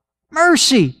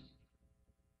 Mercy.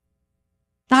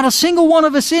 Not a single one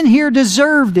of us in here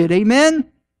deserved it.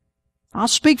 Amen? I'll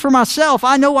speak for myself.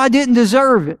 I know I didn't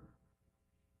deserve it.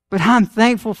 But I'm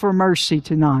thankful for mercy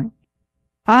tonight.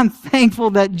 I'm thankful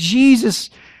that Jesus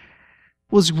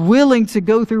was willing to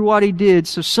go through what He did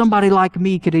so somebody like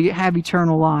me could have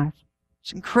eternal life.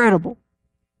 It's incredible.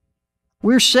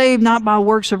 We're saved not by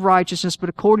works of righteousness, but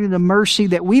according to the mercy,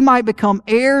 that we might become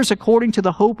heirs according to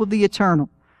the hope of the eternal.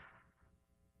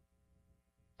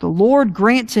 The Lord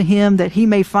grant to him that he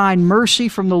may find mercy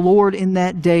from the Lord in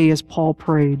that day, as Paul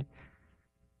prayed.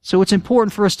 So it's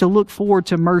important for us to look forward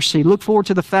to mercy. Look forward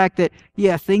to the fact that,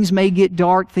 yeah, things may get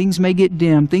dark, things may get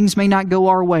dim, things may not go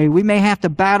our way. We may have to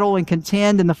battle and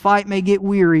contend, and the fight may get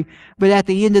weary, but at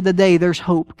the end of the day, there's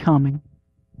hope coming.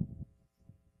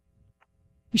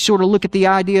 You sort of look at the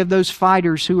idea of those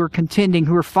fighters who are contending,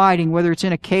 who are fighting, whether it's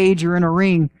in a cage or in a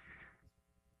ring.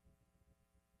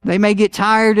 They may get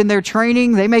tired in their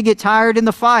training. They may get tired in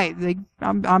the fight.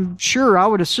 I'm sure, I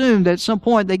would assume that at some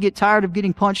point they get tired of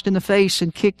getting punched in the face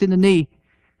and kicked in the knee.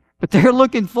 But they're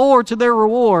looking forward to their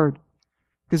reward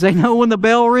because they know when the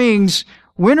bell rings,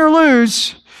 win or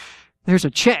lose, there's a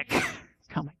check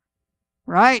coming,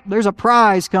 right? There's a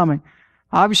prize coming.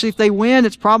 Obviously, if they win,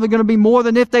 it's probably going to be more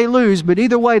than if they lose. But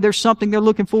either way, there's something they're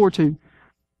looking forward to.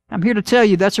 I'm here to tell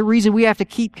you that's a reason we have to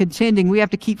keep contending. We have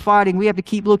to keep fighting. We have to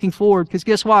keep looking forward. Because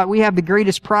guess what? We have the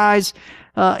greatest prize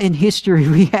in history.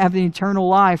 We have the eternal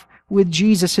life with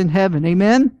Jesus in heaven.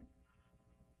 Amen?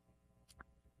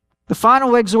 The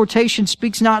final exhortation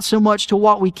speaks not so much to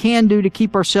what we can do to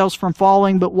keep ourselves from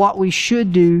falling, but what we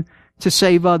should do to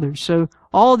save others. So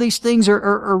all of these things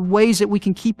are ways that we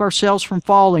can keep ourselves from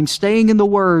falling. Staying in the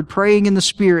Word, praying in the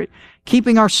Spirit,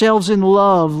 keeping ourselves in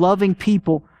love, loving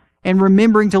people, and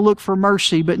remembering to look for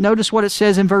mercy. But notice what it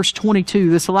says in verse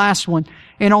 22, this last one.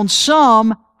 And on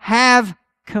some have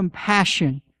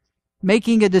compassion,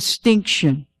 making a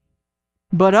distinction.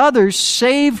 But others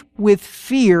save with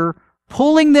fear,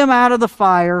 pulling them out of the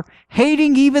fire,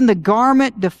 hating even the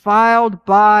garment defiled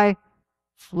by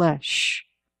flesh.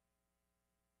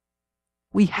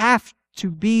 We have to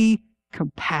be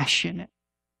compassionate.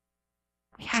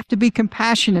 We have to be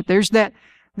compassionate. There's that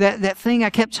thing I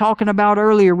kept talking about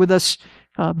earlier with us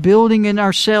building in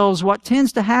ourselves. What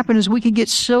tends to happen is we can get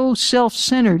so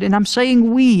self-centered. And I'm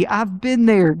saying I've been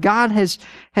there. God has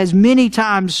many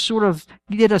times sort of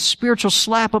get a spiritual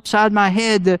slap upside my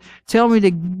head to tell me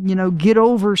to, get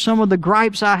over some of the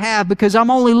gripes I have because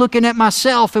I'm only looking at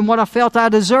myself and what I felt I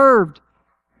deserved.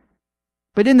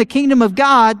 But in the kingdom of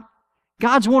God,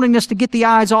 God's wanting us to get the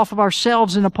eyes off of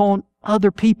ourselves and upon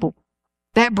other people.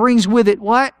 That brings with it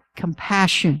what?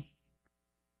 Compassion.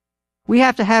 We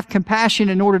have to have compassion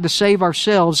in order to save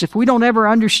ourselves. If we don't ever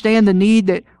understand the need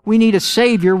that we need a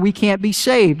Savior, we can't be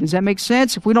saved. Does that make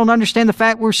sense? If we don't understand the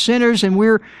fact we're sinners and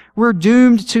we're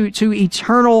doomed to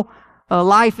eternal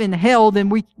life in hell,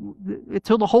 then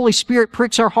until the Holy Spirit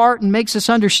pricks our heart and makes us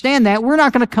understand that, we're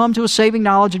not going to come to a saving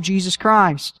knowledge of Jesus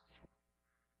Christ.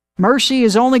 Mercy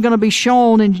is only going to be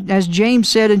shown, as James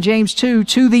said in James 2,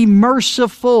 to the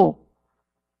merciful.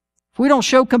 If we don't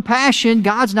show compassion,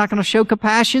 God's not going to show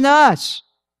compassion to us.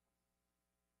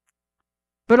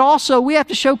 But also, we have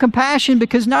to show compassion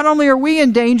because not only are we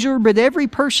in danger, but every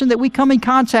person that we come in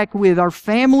contact with, our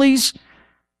families,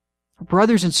 our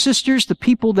brothers and sisters, the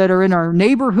people that are in our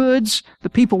neighborhoods, the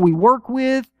people we work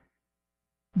with,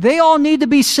 they all need to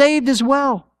be saved as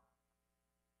well.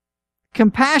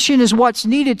 Compassion is what's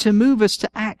needed to move us to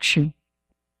action.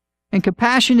 And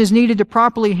compassion is needed to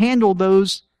properly handle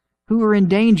those who are in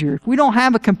danger. If we don't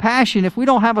have a compassion, if we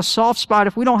don't have a soft spot,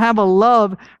 if we don't have a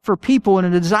love for people and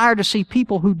a desire to see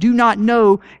people who do not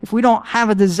know, if we don't have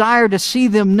a desire to see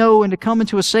them know and to come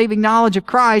into a saving knowledge of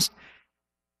Christ,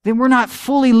 then we're not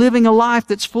fully living a life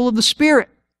that's full of the Spirit.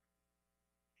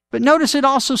 But notice it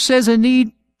also says a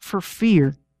need for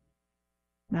fear.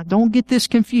 Now don't get this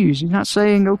confused. He's not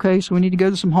saying, okay, so we need to go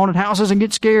to some haunted houses and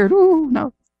get scared. Ooh,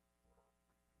 no.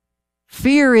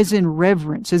 Fear is in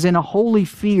reverence, is in a holy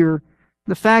fear.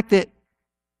 The fact that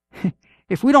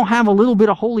if we don't have a little bit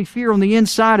of holy fear on the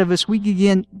inside of us, we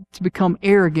begin to become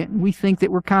arrogant. We think that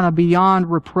we're kind of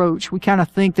beyond reproach. We kind of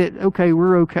think that, okay,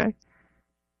 we're okay.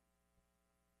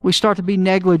 We start to be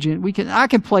negligent. I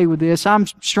can play with this. I'm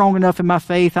strong enough in my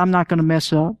faith. I'm not going to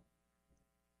mess up.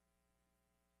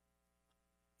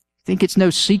 I think it's no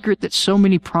secret that so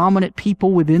many prominent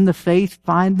people within the faith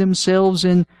find themselves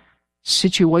in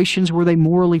situations where they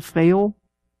morally fail.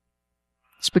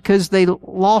 It's because they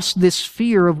lost this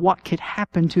fear of what could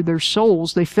happen to their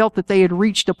souls. They felt that they had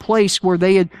reached a place where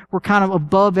they were kind of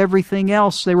above everything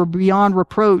else. They were beyond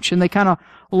reproach, and they kind of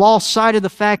lost sight of the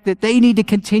fact that they need to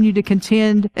continue to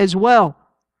contend as well.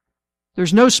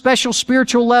 There's no special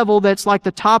spiritual level that's like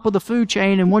the top of the food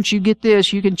chain, and once you get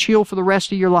this, you can chill for the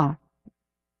rest of your life.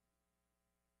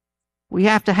 We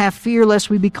have to have fear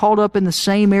lest we be caught up in the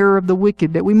same error of the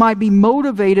wicked, that we might be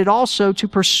motivated also to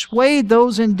persuade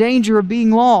those in danger of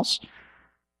being lost.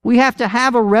 We have to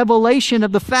have a revelation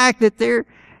of the fact that there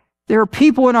are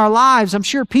people in our lives, I'm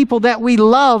sure people that we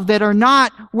love, that are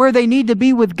not where they need to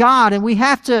be with God. And we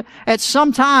have to, at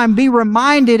some time, be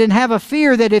reminded and have a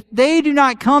fear that if they do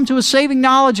not come to a saving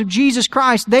knowledge of Jesus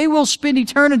Christ, they will spend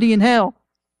eternity in hell.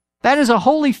 That is a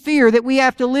holy fear that we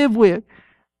have to live with.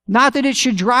 Not that it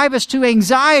should drive us to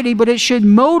anxiety, but it should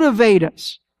motivate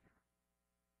us.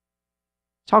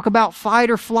 Talk about fight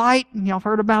or flight. Y'all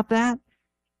heard about that?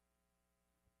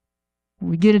 When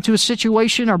we get into a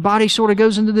situation, our body sort of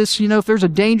goes into this, if there's a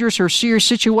dangerous or serious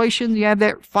situation, you have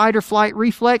that fight or flight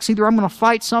reflex. Either I'm going to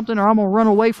fight something or I'm going to run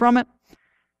away from it.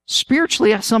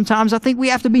 Spiritually, sometimes I think we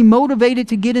have to be motivated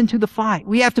to get into the fight.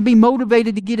 We have to be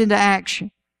motivated to get into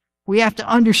action. We have to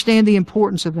understand the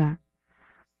importance of that.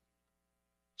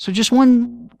 So just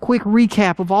one quick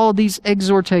recap of all of these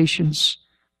exhortations.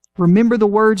 Remember the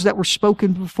words that were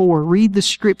spoken before. Read the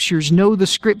Scriptures. Know the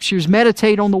Scriptures.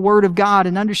 Meditate on the Word of God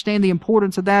and understand the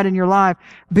importance of that in your life.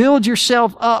 Build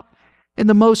yourself up in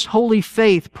the most holy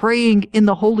faith, praying in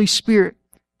the Holy Spirit.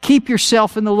 Keep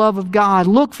yourself in the love of God.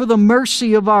 Look for the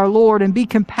mercy of our Lord and be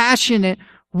compassionate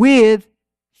with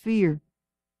fear.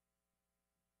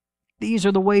 These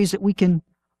are the ways that we can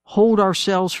hold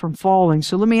ourselves from falling.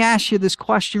 So let me ask you this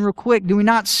question real quick. Do we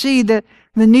not see that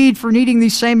the need for needing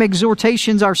these same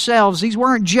exhortations ourselves? These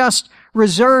weren't just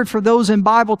reserved for those in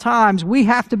Bible times. We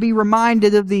have to be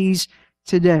reminded of these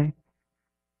today.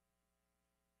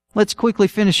 Let's quickly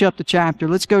finish up the chapter.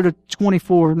 Let's go to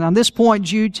 24. Now, at this point,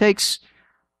 Jude takes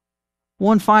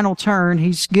one final turn.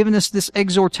 He's given us this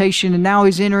exhortation, and now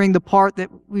he's entering the part that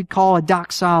we'd call a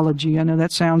doxology. I know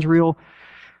that sounds real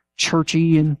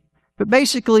churchy, but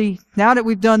basically, now that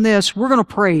we've done this, we're going to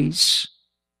praise.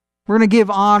 We're going to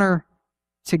give honor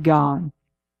to God.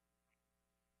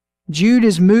 Jude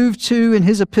is moved to in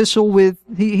his epistle with,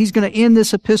 he's going to end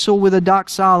this epistle with a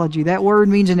doxology. That word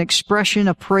means an expression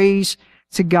of praise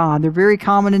to God. They're very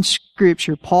common in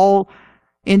Scripture. Paul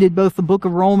ended both the book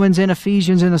of Romans and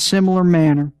Ephesians in a similar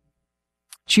manner.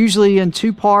 It's usually in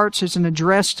two parts. It's an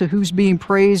address to who's being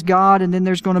praised, God, and then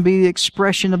there's going to be the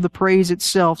expression of the praise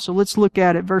itself. So let's look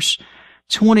at it. Verse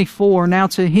 24. Now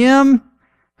to Him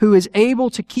who is able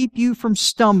to keep you from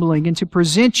stumbling and to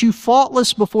present you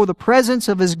faultless before the presence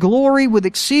of His glory with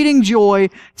exceeding joy,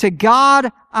 to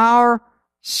God our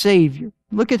Savior.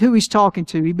 Look at who He's talking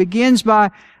to. He begins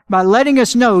by letting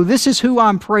us know this is who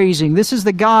I'm praising. This is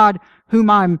the God whom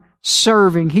I'm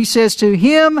serving. He says to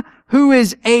Him who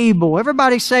is able.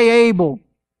 Everybody say able.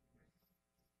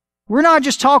 We're not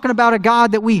just talking about a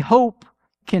God that we hope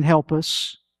can help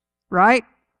us, right?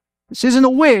 This isn't a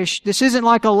wish. This isn't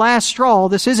like a last straw.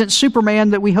 This isn't Superman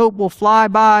that we hope will fly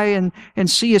by and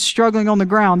see us struggling on the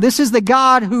ground. This is the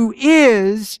God who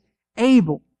is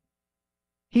able.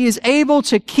 He is able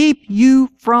to keep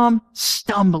you from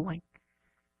stumbling.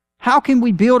 How can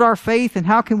we build our faith and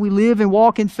how can we live and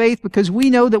walk in faith? Because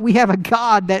we know that we have a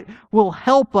God that will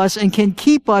help us and can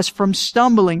keep us from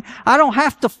stumbling. I don't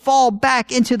have to fall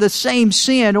back into the same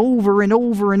sin over and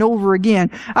over and over again.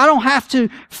 I don't have to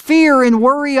fear and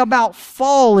worry about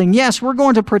falling. Yes, we're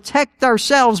going to protect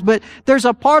ourselves, but there's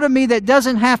a part of me that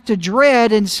doesn't have to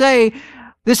dread and say,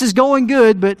 this is going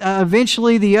good, but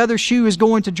eventually the other shoe is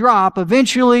going to drop.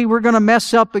 Eventually we're going to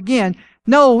mess up again.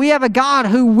 No, we have a God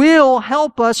who will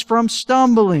help us from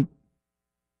stumbling.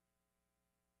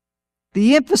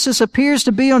 The emphasis appears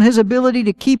to be on His ability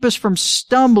to keep us from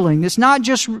stumbling. It's not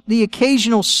just the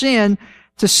occasional sin.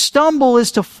 To stumble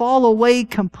is to fall away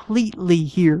completely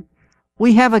here.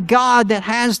 We have a God that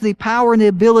has the power and the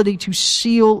ability to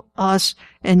seal us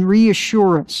and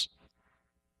reassure us.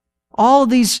 All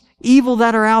of these evil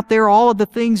that are out there, all of the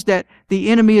things that the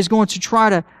enemy is going to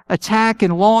try to attack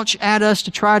and launch at us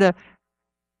to try to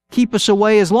keep us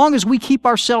away, as long as we keep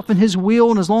ourselves in His will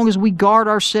and as long as we guard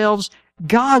ourselves,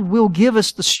 God will give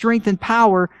us the strength and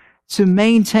power to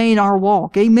maintain our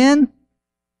walk. Amen?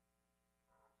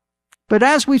 But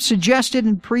as we've suggested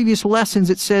in previous lessons,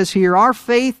 it says here, our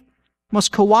faith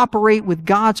must cooperate with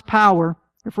God's power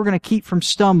if we're going to keep from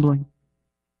stumbling.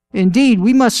 Indeed,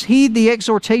 we must heed the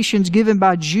exhortations given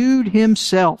by Jude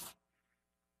himself.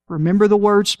 Remember the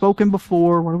words spoken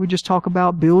before, where we just talk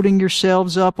about building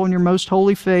yourselves up on your most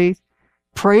holy faith,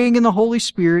 praying in the Holy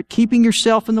Spirit, keeping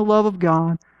yourself in the love of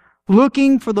God,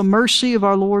 looking for the mercy of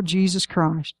our Lord Jesus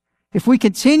Christ. If we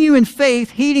continue in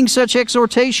faith, heeding such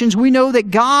exhortations, we know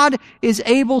that God is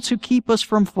able to keep us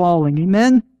from falling.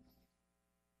 Amen?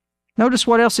 Notice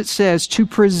what else it says. To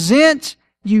present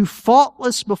you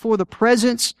faultless before the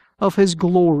presence of His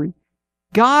glory.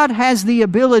 God has the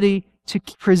ability to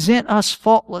present us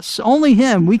faultless. Only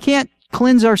Him. We can't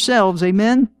cleanse ourselves.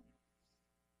 Amen?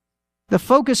 The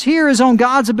focus here is on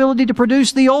God's ability to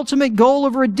produce the ultimate goal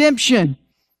of redemption.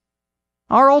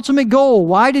 Our ultimate goal.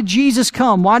 Why did Jesus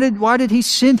come? Why did He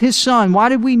send His Son? Why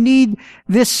did we need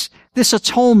this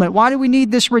atonement? Why do we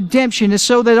need this redemption? Is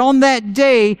so that on that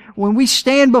day, when we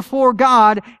stand before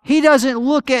God, He doesn't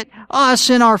look at us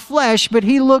in our flesh, but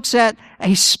He looks at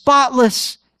a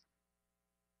spotless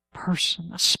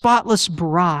person. A spotless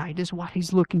bride is what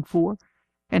He's looking for.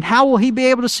 And how will He be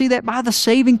able to see that? By the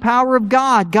saving power of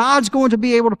God. God's going to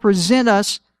be able to present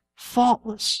us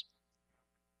faultless.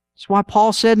 That's why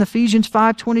Paul said in Ephesians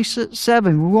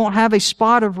 5:27, we won't have a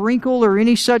spot of wrinkle or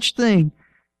any such thing.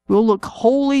 We'll look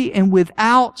holy and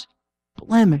without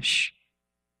blemish.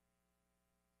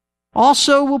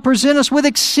 Also will present us with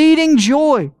exceeding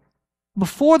joy.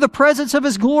 Before the presence of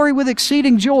His glory with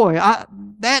exceeding joy.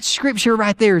 That scripture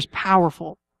right there is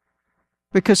powerful.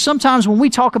 Because sometimes when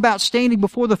we talk about standing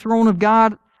before the throne of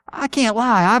God, I can't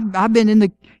lie. I've been in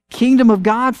the kingdom of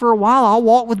God for a while. I'll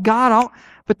walk with God.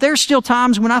 But there's still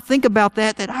times when I think about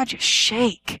that I just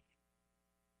shake.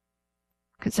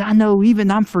 Because I know even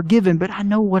I'm forgiven, but I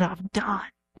know what I've done.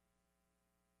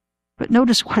 But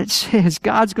notice what it says.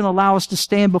 God's going to allow us to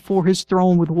stand before His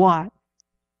throne with what?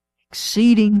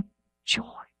 Exceeding joy.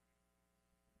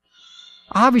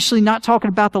 Obviously not talking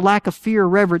about the lack of fear or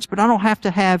reverence, but I don't have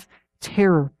to have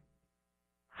terror.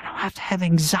 I don't have to have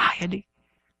anxiety.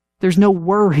 There's no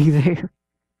worry there.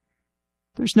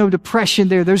 There's no depression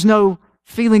there. There's no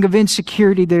feeling of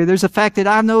insecurity there. There's the fact that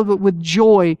I know that with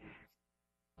joy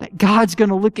that God's going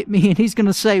to look at me and He's going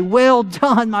to say, well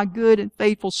done, my good and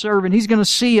faithful servant. He's going to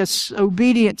see an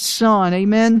obedient son.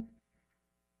 Amen?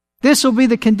 This will be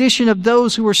the condition of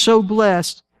those who are so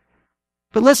blessed.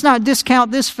 But let's not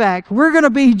discount this fact. We're going to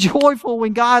be joyful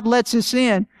when God lets us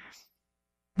in.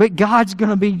 But God's going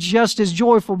to be just as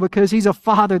joyful because He's a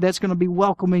Father that's going to be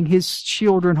welcoming His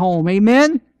children home.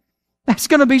 Amen? That's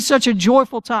going to be such a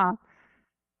joyful time.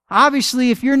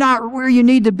 Obviously, if you're not where you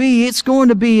need to be, it's going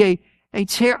to be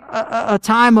a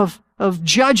time of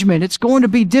judgment. It's going to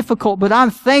be difficult, but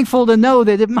I'm thankful to know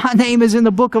that if my name is in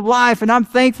the book of life, and I'm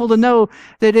thankful to know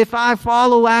that if I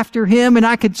follow after Him and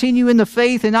I continue in the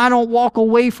faith and I don't walk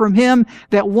away from Him,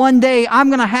 that one day I'm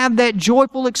going to have that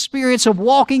joyful experience of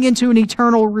walking into an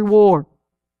eternal reward.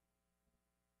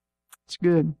 It's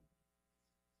good.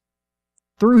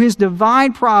 Through His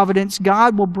divine providence,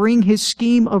 God will bring His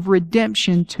scheme of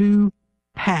redemption to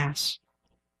pass.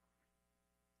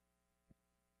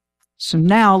 So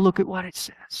now look at what it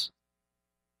says.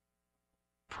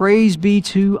 Praise be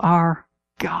to our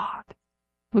God.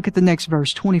 Look at the next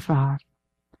verse, 25.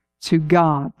 To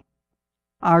God,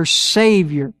 our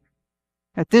Savior.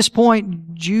 At this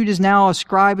point, Jude is now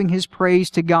ascribing his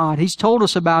praise to God. He's told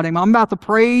us about Him. I'm about to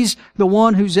praise the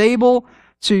one who's able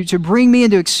to bring me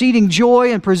into exceeding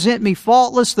joy and present me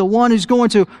faultless, the one who's going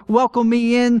to welcome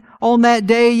me in on that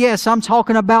day. Yes, I'm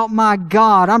talking about my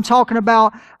God. I'm talking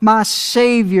about my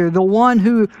Savior, the one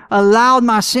who allowed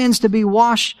my sins to be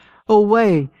washed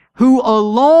away, who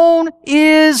alone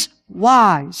is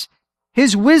wise.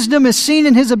 His wisdom is seen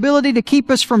in His ability to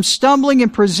keep us from stumbling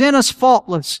and present us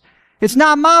faultless. It's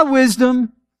not my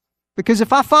wisdom, because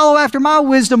if I follow after my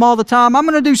wisdom all the time, I'm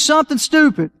going to do something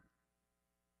stupid.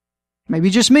 Maybe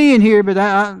just me in here, but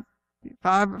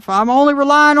if I'm only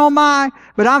relying on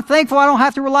but I'm thankful I don't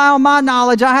have to rely on my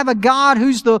knowledge. I have a God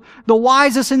who's the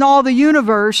wisest in all the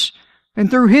universe, and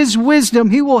through His wisdom,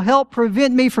 He will help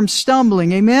prevent me from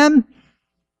stumbling. Amen?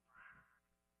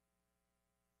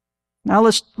 Now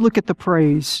let's look at the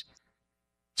praise.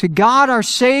 To God our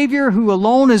Savior, who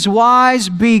alone is wise,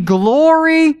 be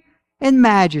glory and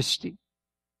majesty.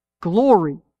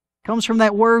 Glory comes from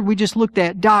that word we just looked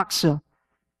at, doxa.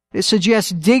 It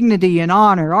suggests dignity and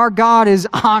honor. Our God is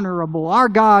honorable. Our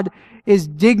God is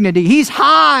dignity. He's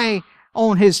high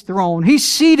on His throne. He's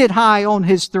seated high on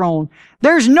His throne.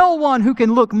 There's no one who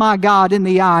can look my God in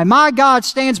the eye. My God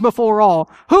stands before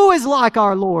all. Who is like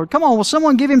our Lord? Come on, will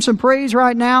someone give Him some praise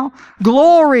right now?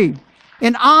 Glory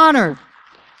and honor,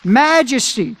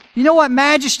 majesty. You know what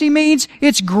majesty means?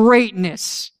 It's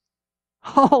greatness.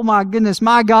 Oh my goodness,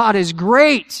 my God is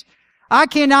great. I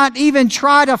cannot even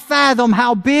try to fathom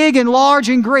how big and large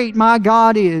and great my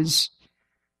God is.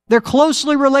 They're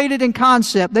closely related in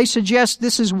concept. They suggest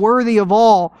this is worthy of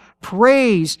all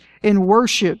praise and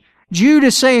worship. Jude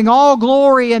is saying all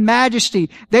glory and majesty.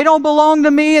 They don't belong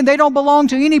to me and they don't belong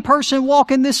to any person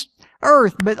walking this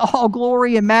earth, but all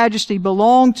glory and majesty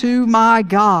belong to my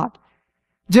God.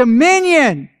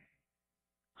 Dominion.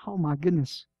 Oh my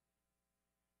goodness.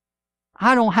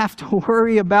 I don't have to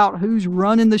worry about who's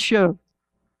running the show.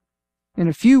 In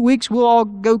a few weeks, we'll all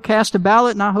go cast a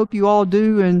ballot, and I hope you all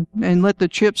do, and let the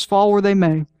chips fall where they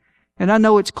may. And I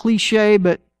know it's cliche,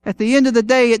 but at the end of the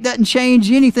day, it doesn't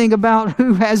change anything about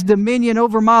who has dominion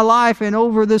over my life and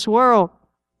over this world.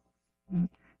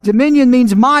 Dominion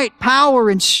means might, power,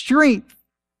 and strength.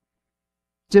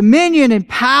 Dominion and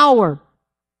power.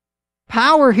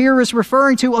 Power here is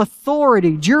referring to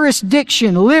authority,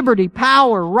 jurisdiction, liberty,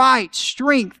 power, right,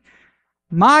 strength.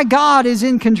 My God is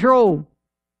in control.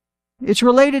 It's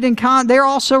related they're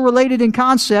also related in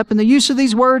concept, and the use of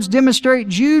these words demonstrate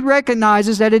Jude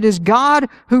recognizes that it is God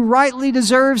who rightly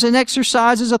deserves and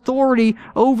exercises authority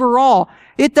over all.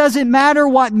 It doesn't matter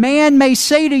what man may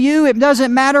say to you. It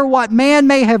doesn't matter what man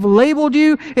may have labeled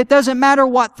you. It doesn't matter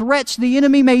what threats the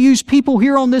enemy may use people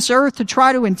here on this earth to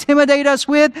try to intimidate us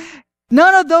with.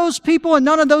 None of those people and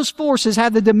none of those forces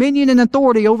have the dominion and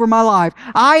authority over my life.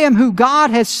 I am who God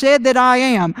has said that I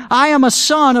am. I am a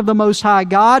son of the Most High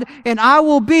God, and I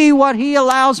will be what He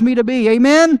allows me to be.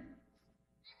 Amen?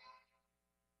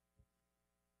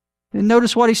 And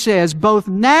notice what He says, both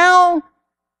now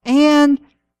and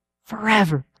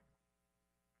forever.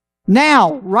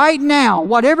 Now, right now,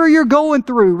 whatever you're going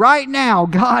through, right now,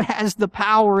 God has the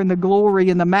power and the glory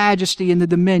and the majesty and the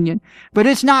dominion. But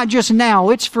it's not just now,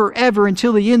 it's forever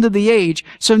until the end of the age.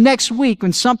 So next week,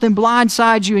 when something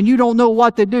blindsides you and you don't know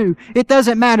what to do, it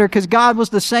doesn't matter because God was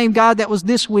the same God that was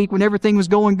this week when everything was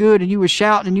going good and you was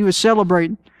shouting and you was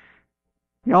celebrating.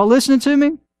 Y'all listening to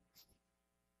me?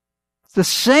 It's the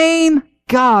same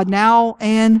God now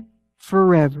and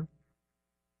forever.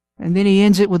 And then He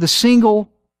ends it with a single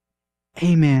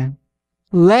Amen.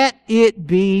 Let it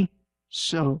be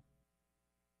so.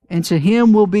 And to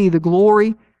Him will be the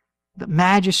glory, the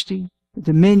majesty, the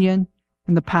dominion,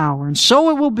 and the power. And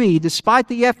so it will be, despite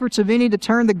the efforts of any to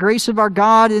turn the grace of our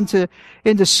God into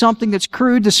something that's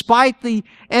crude, despite the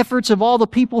efforts of all the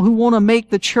people who want to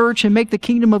make the church and make the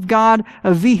kingdom of God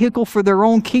a vehicle for their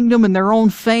own kingdom and their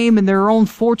own fame and their own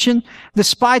fortune,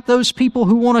 despite those people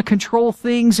who want to control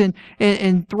things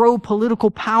and throw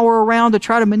political power around to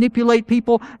try to manipulate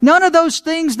people, none of those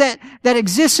things that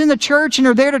exist in the church and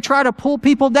are there to try to pull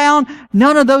people down,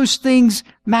 none of those things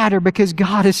matter because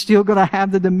God is still going to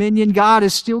have the dominion. God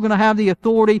is still going to have the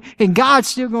authority, and God's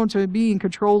still going to be in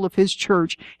control of His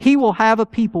church. He will have a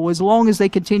people as long as they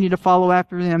continue to follow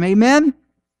after them. Amen?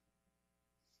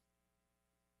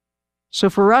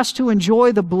 So for us to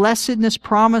enjoy the blessedness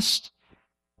promised,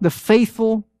 the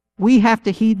faithful, we have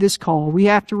to heed this call. We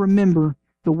have to remember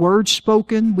the words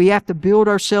spoken. We have to build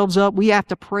ourselves up. We have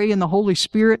to pray in the Holy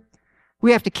Spirit.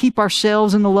 We have to keep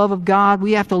ourselves in the love of God.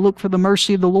 We have to look for the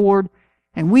mercy of the Lord.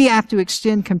 And we have to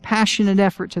extend compassionate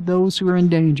effort to those who are in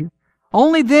danger.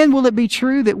 Only then will it be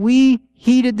true that we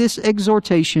heeded this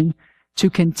exhortation to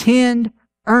contend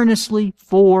earnestly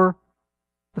for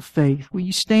the faith. Will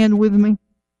you stand with me?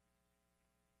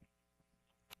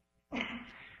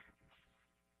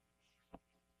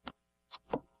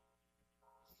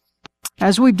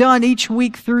 As we've done each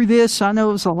week through this, I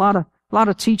know it was a lot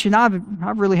of teaching. I've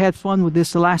really had fun with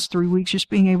this the last 3 weeks, just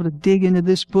being able to dig into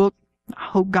this book. I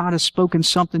hope God has spoken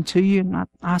something to you, and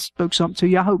I spoke something to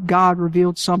you. I hope God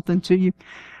revealed something to you.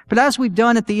 But as we've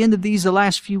done at the end of the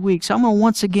last few weeks, I'm going to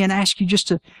once again ask you just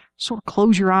to sort of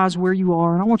close your eyes where you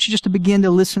are, and I want you just to begin to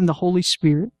listen to the Holy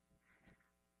Spirit.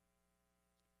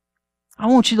 I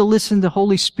want you to listen to the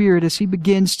Holy Spirit as He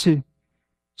begins to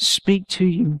speak to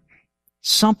you.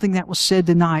 Something that was said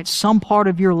tonight, some part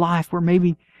of your life where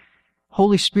maybe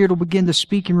Holy Spirit will begin to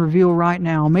speak and reveal right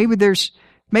now.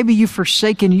 Maybe you've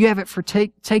forsaken, you haven't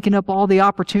taken up all the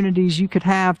opportunities you could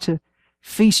have to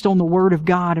feast on the Word of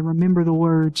God and remember the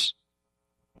words.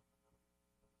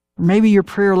 Or maybe your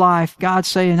prayer life, God's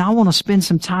saying, I want to spend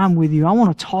some time with you. I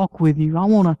want to talk with you. I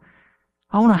want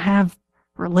to have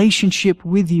relationship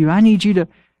with you. I need you to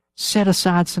set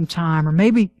aside some time. Or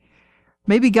maybe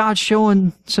God's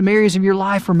showing some areas of your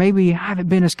life where maybe I haven't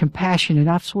been as compassionate.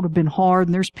 I've sort of been hard,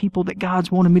 and there's people that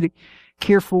God's wanted me to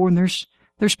care for, and there's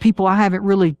people I haven't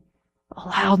really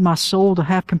allowed my soul to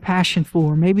have compassion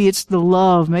for. Maybe it's the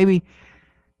love. Maybe,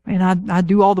 man, I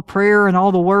do all the prayer and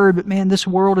all the word, but man, this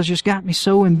world has just got me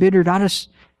so embittered. I just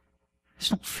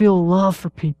don't feel love for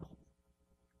people.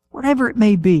 Whatever it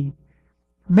may be.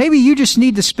 Maybe you just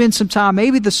need to spend some time.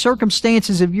 Maybe the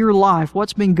circumstances of your life,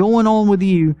 what's been going on with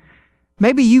you,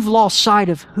 maybe you've lost sight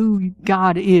of who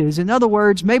God is. In other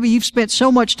words, maybe you've spent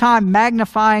so much time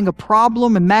magnifying a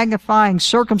problem and magnifying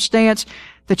circumstance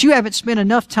that you haven't spent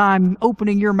enough time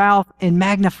opening your mouth and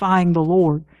magnifying the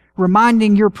Lord.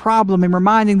 reminding your problem and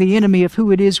reminding the enemy of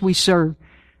who it is we serve.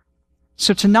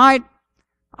 So tonight,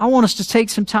 I want us to take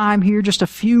some time here, just a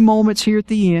few moments here at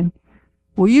the end.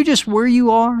 Will you just, where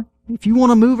you are, if you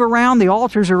want to move around, the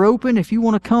altars are open. If you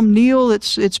want to come kneel,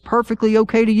 it's perfectly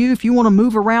okay to you. If you want to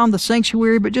move around the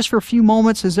sanctuary, but just for a few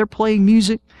moments as they're playing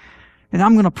music, and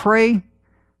I'm going to pray.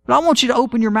 But I want you to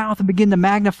open your mouth and begin to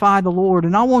magnify the Lord.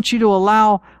 And I want you to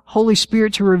allow Holy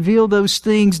Spirit to reveal those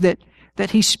things that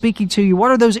He's speaking to you.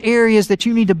 What are those areas that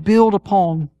you need to build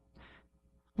upon?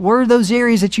 What are those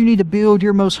areas that you need to build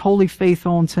your most holy faith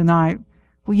on tonight?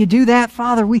 Will you do that?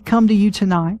 Father, we come to you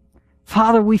tonight.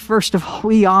 Father, first of all,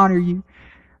 we honor you.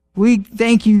 We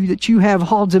thank you that you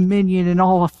have all dominion and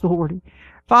all authority.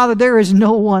 Father, there is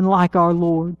no one like our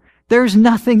Lord. There's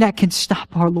nothing that can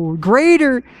stop our Lord.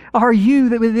 Greater are you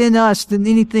that within us than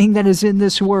anything that is in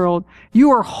this world.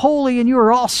 You are holy and you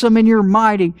are awesome and you're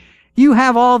mighty. You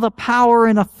have all the power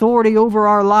and authority over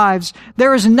our lives.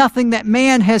 There is nothing that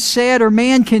man has said or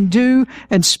man can do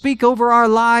and speak over our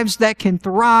lives that can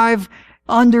thrive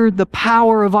under the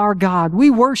power of our God. We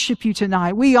worship you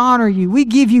tonight. We honor you. We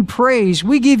give you praise.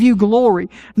 We give you glory.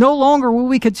 No longer will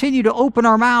we continue to open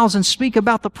our mouths and speak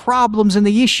about the problems and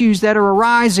the issues that are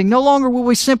arising. No longer will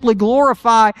we simply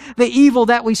glorify the evil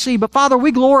that we see. But Father,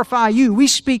 we glorify you. We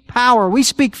speak power. We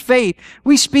speak faith.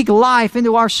 We speak life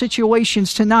into our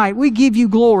situations tonight. We give you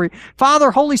glory.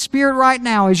 Father, Holy Spirit, right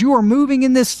now, as you are moving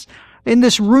in this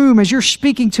room, as you're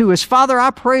speaking to us. Father,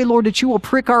 I pray, Lord, that you will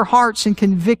prick our hearts and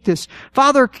convict us.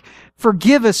 Father,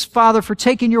 forgive us, Father, for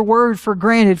taking your word for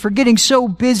granted, for getting so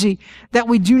busy that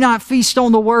we do not feast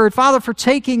on the word. Father, for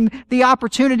taking the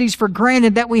opportunities for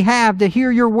granted that we have to hear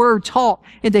your word taught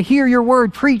and to hear your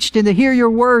word preached and to hear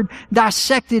your word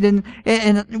dissected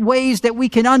in ways that we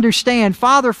can understand.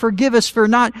 Father, forgive us for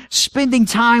not spending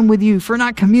time with you, for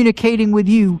not communicating with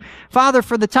you. Father,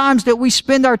 for the times that we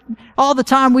spend all the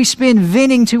time we spend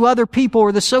venting to other people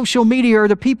or the social media or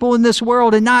the people in this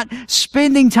world and not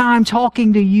spending time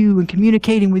talking to you and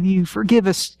communicating with you. Forgive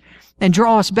us and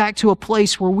draw us back to a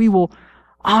place where we will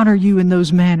honor you in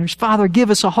those manners. Father, give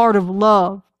us a heart of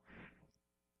love.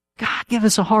 God, give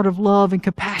us a heart of love and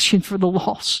compassion for the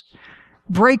lost.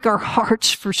 Break our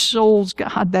hearts for souls,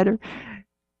 God, that are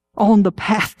on the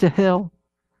path to hell.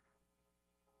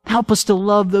 Help us to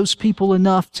love those people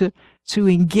enough to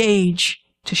engage,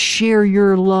 to share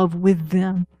your love with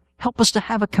them. Help us to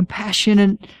have a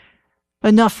compassion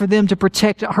enough for them to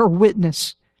protect our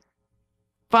witness.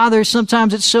 Father,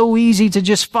 sometimes it's so easy to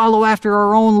just follow after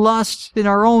our own lusts in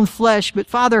our own flesh, but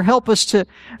Father, help us to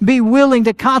be willing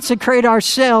to consecrate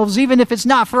ourselves, even if it's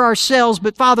not for ourselves,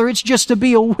 but Father, it's just to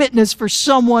be a witness for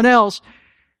someone else.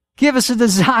 Give us a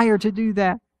desire to do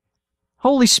that.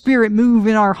 Holy Spirit, move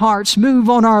in our hearts, move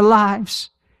on our lives.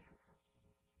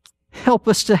 Help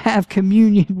us to have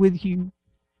communion with you.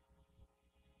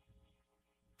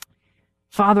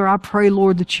 Father, I pray,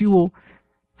 Lord, that you will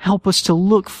help us to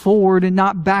look forward and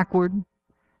not backward.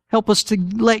 Help us to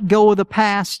let go of the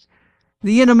past.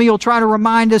 The enemy will try to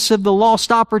remind us of the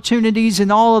lost opportunities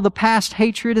and all of the past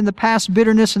hatred and the past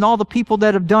bitterness and all the people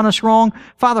that have done us wrong.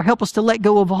 Father, help us to let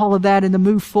go of all of that and to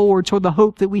move forward toward the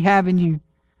hope that we have in you.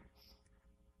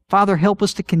 Father, help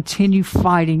us to continue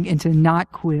fighting and to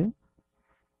not quit.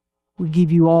 We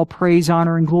give you all praise,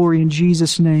 honor, and glory in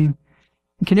Jesus' name.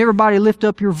 And can everybody lift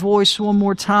up your voice one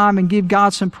more time and give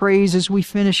God some praise as we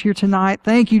finish here tonight?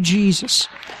 Thank you, Jesus.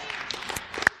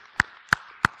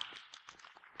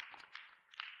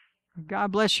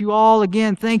 God bless you all.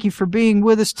 Again, thank you for being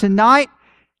with us tonight.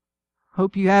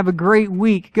 Hope you have a great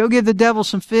week. Go give the devil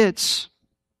some fits.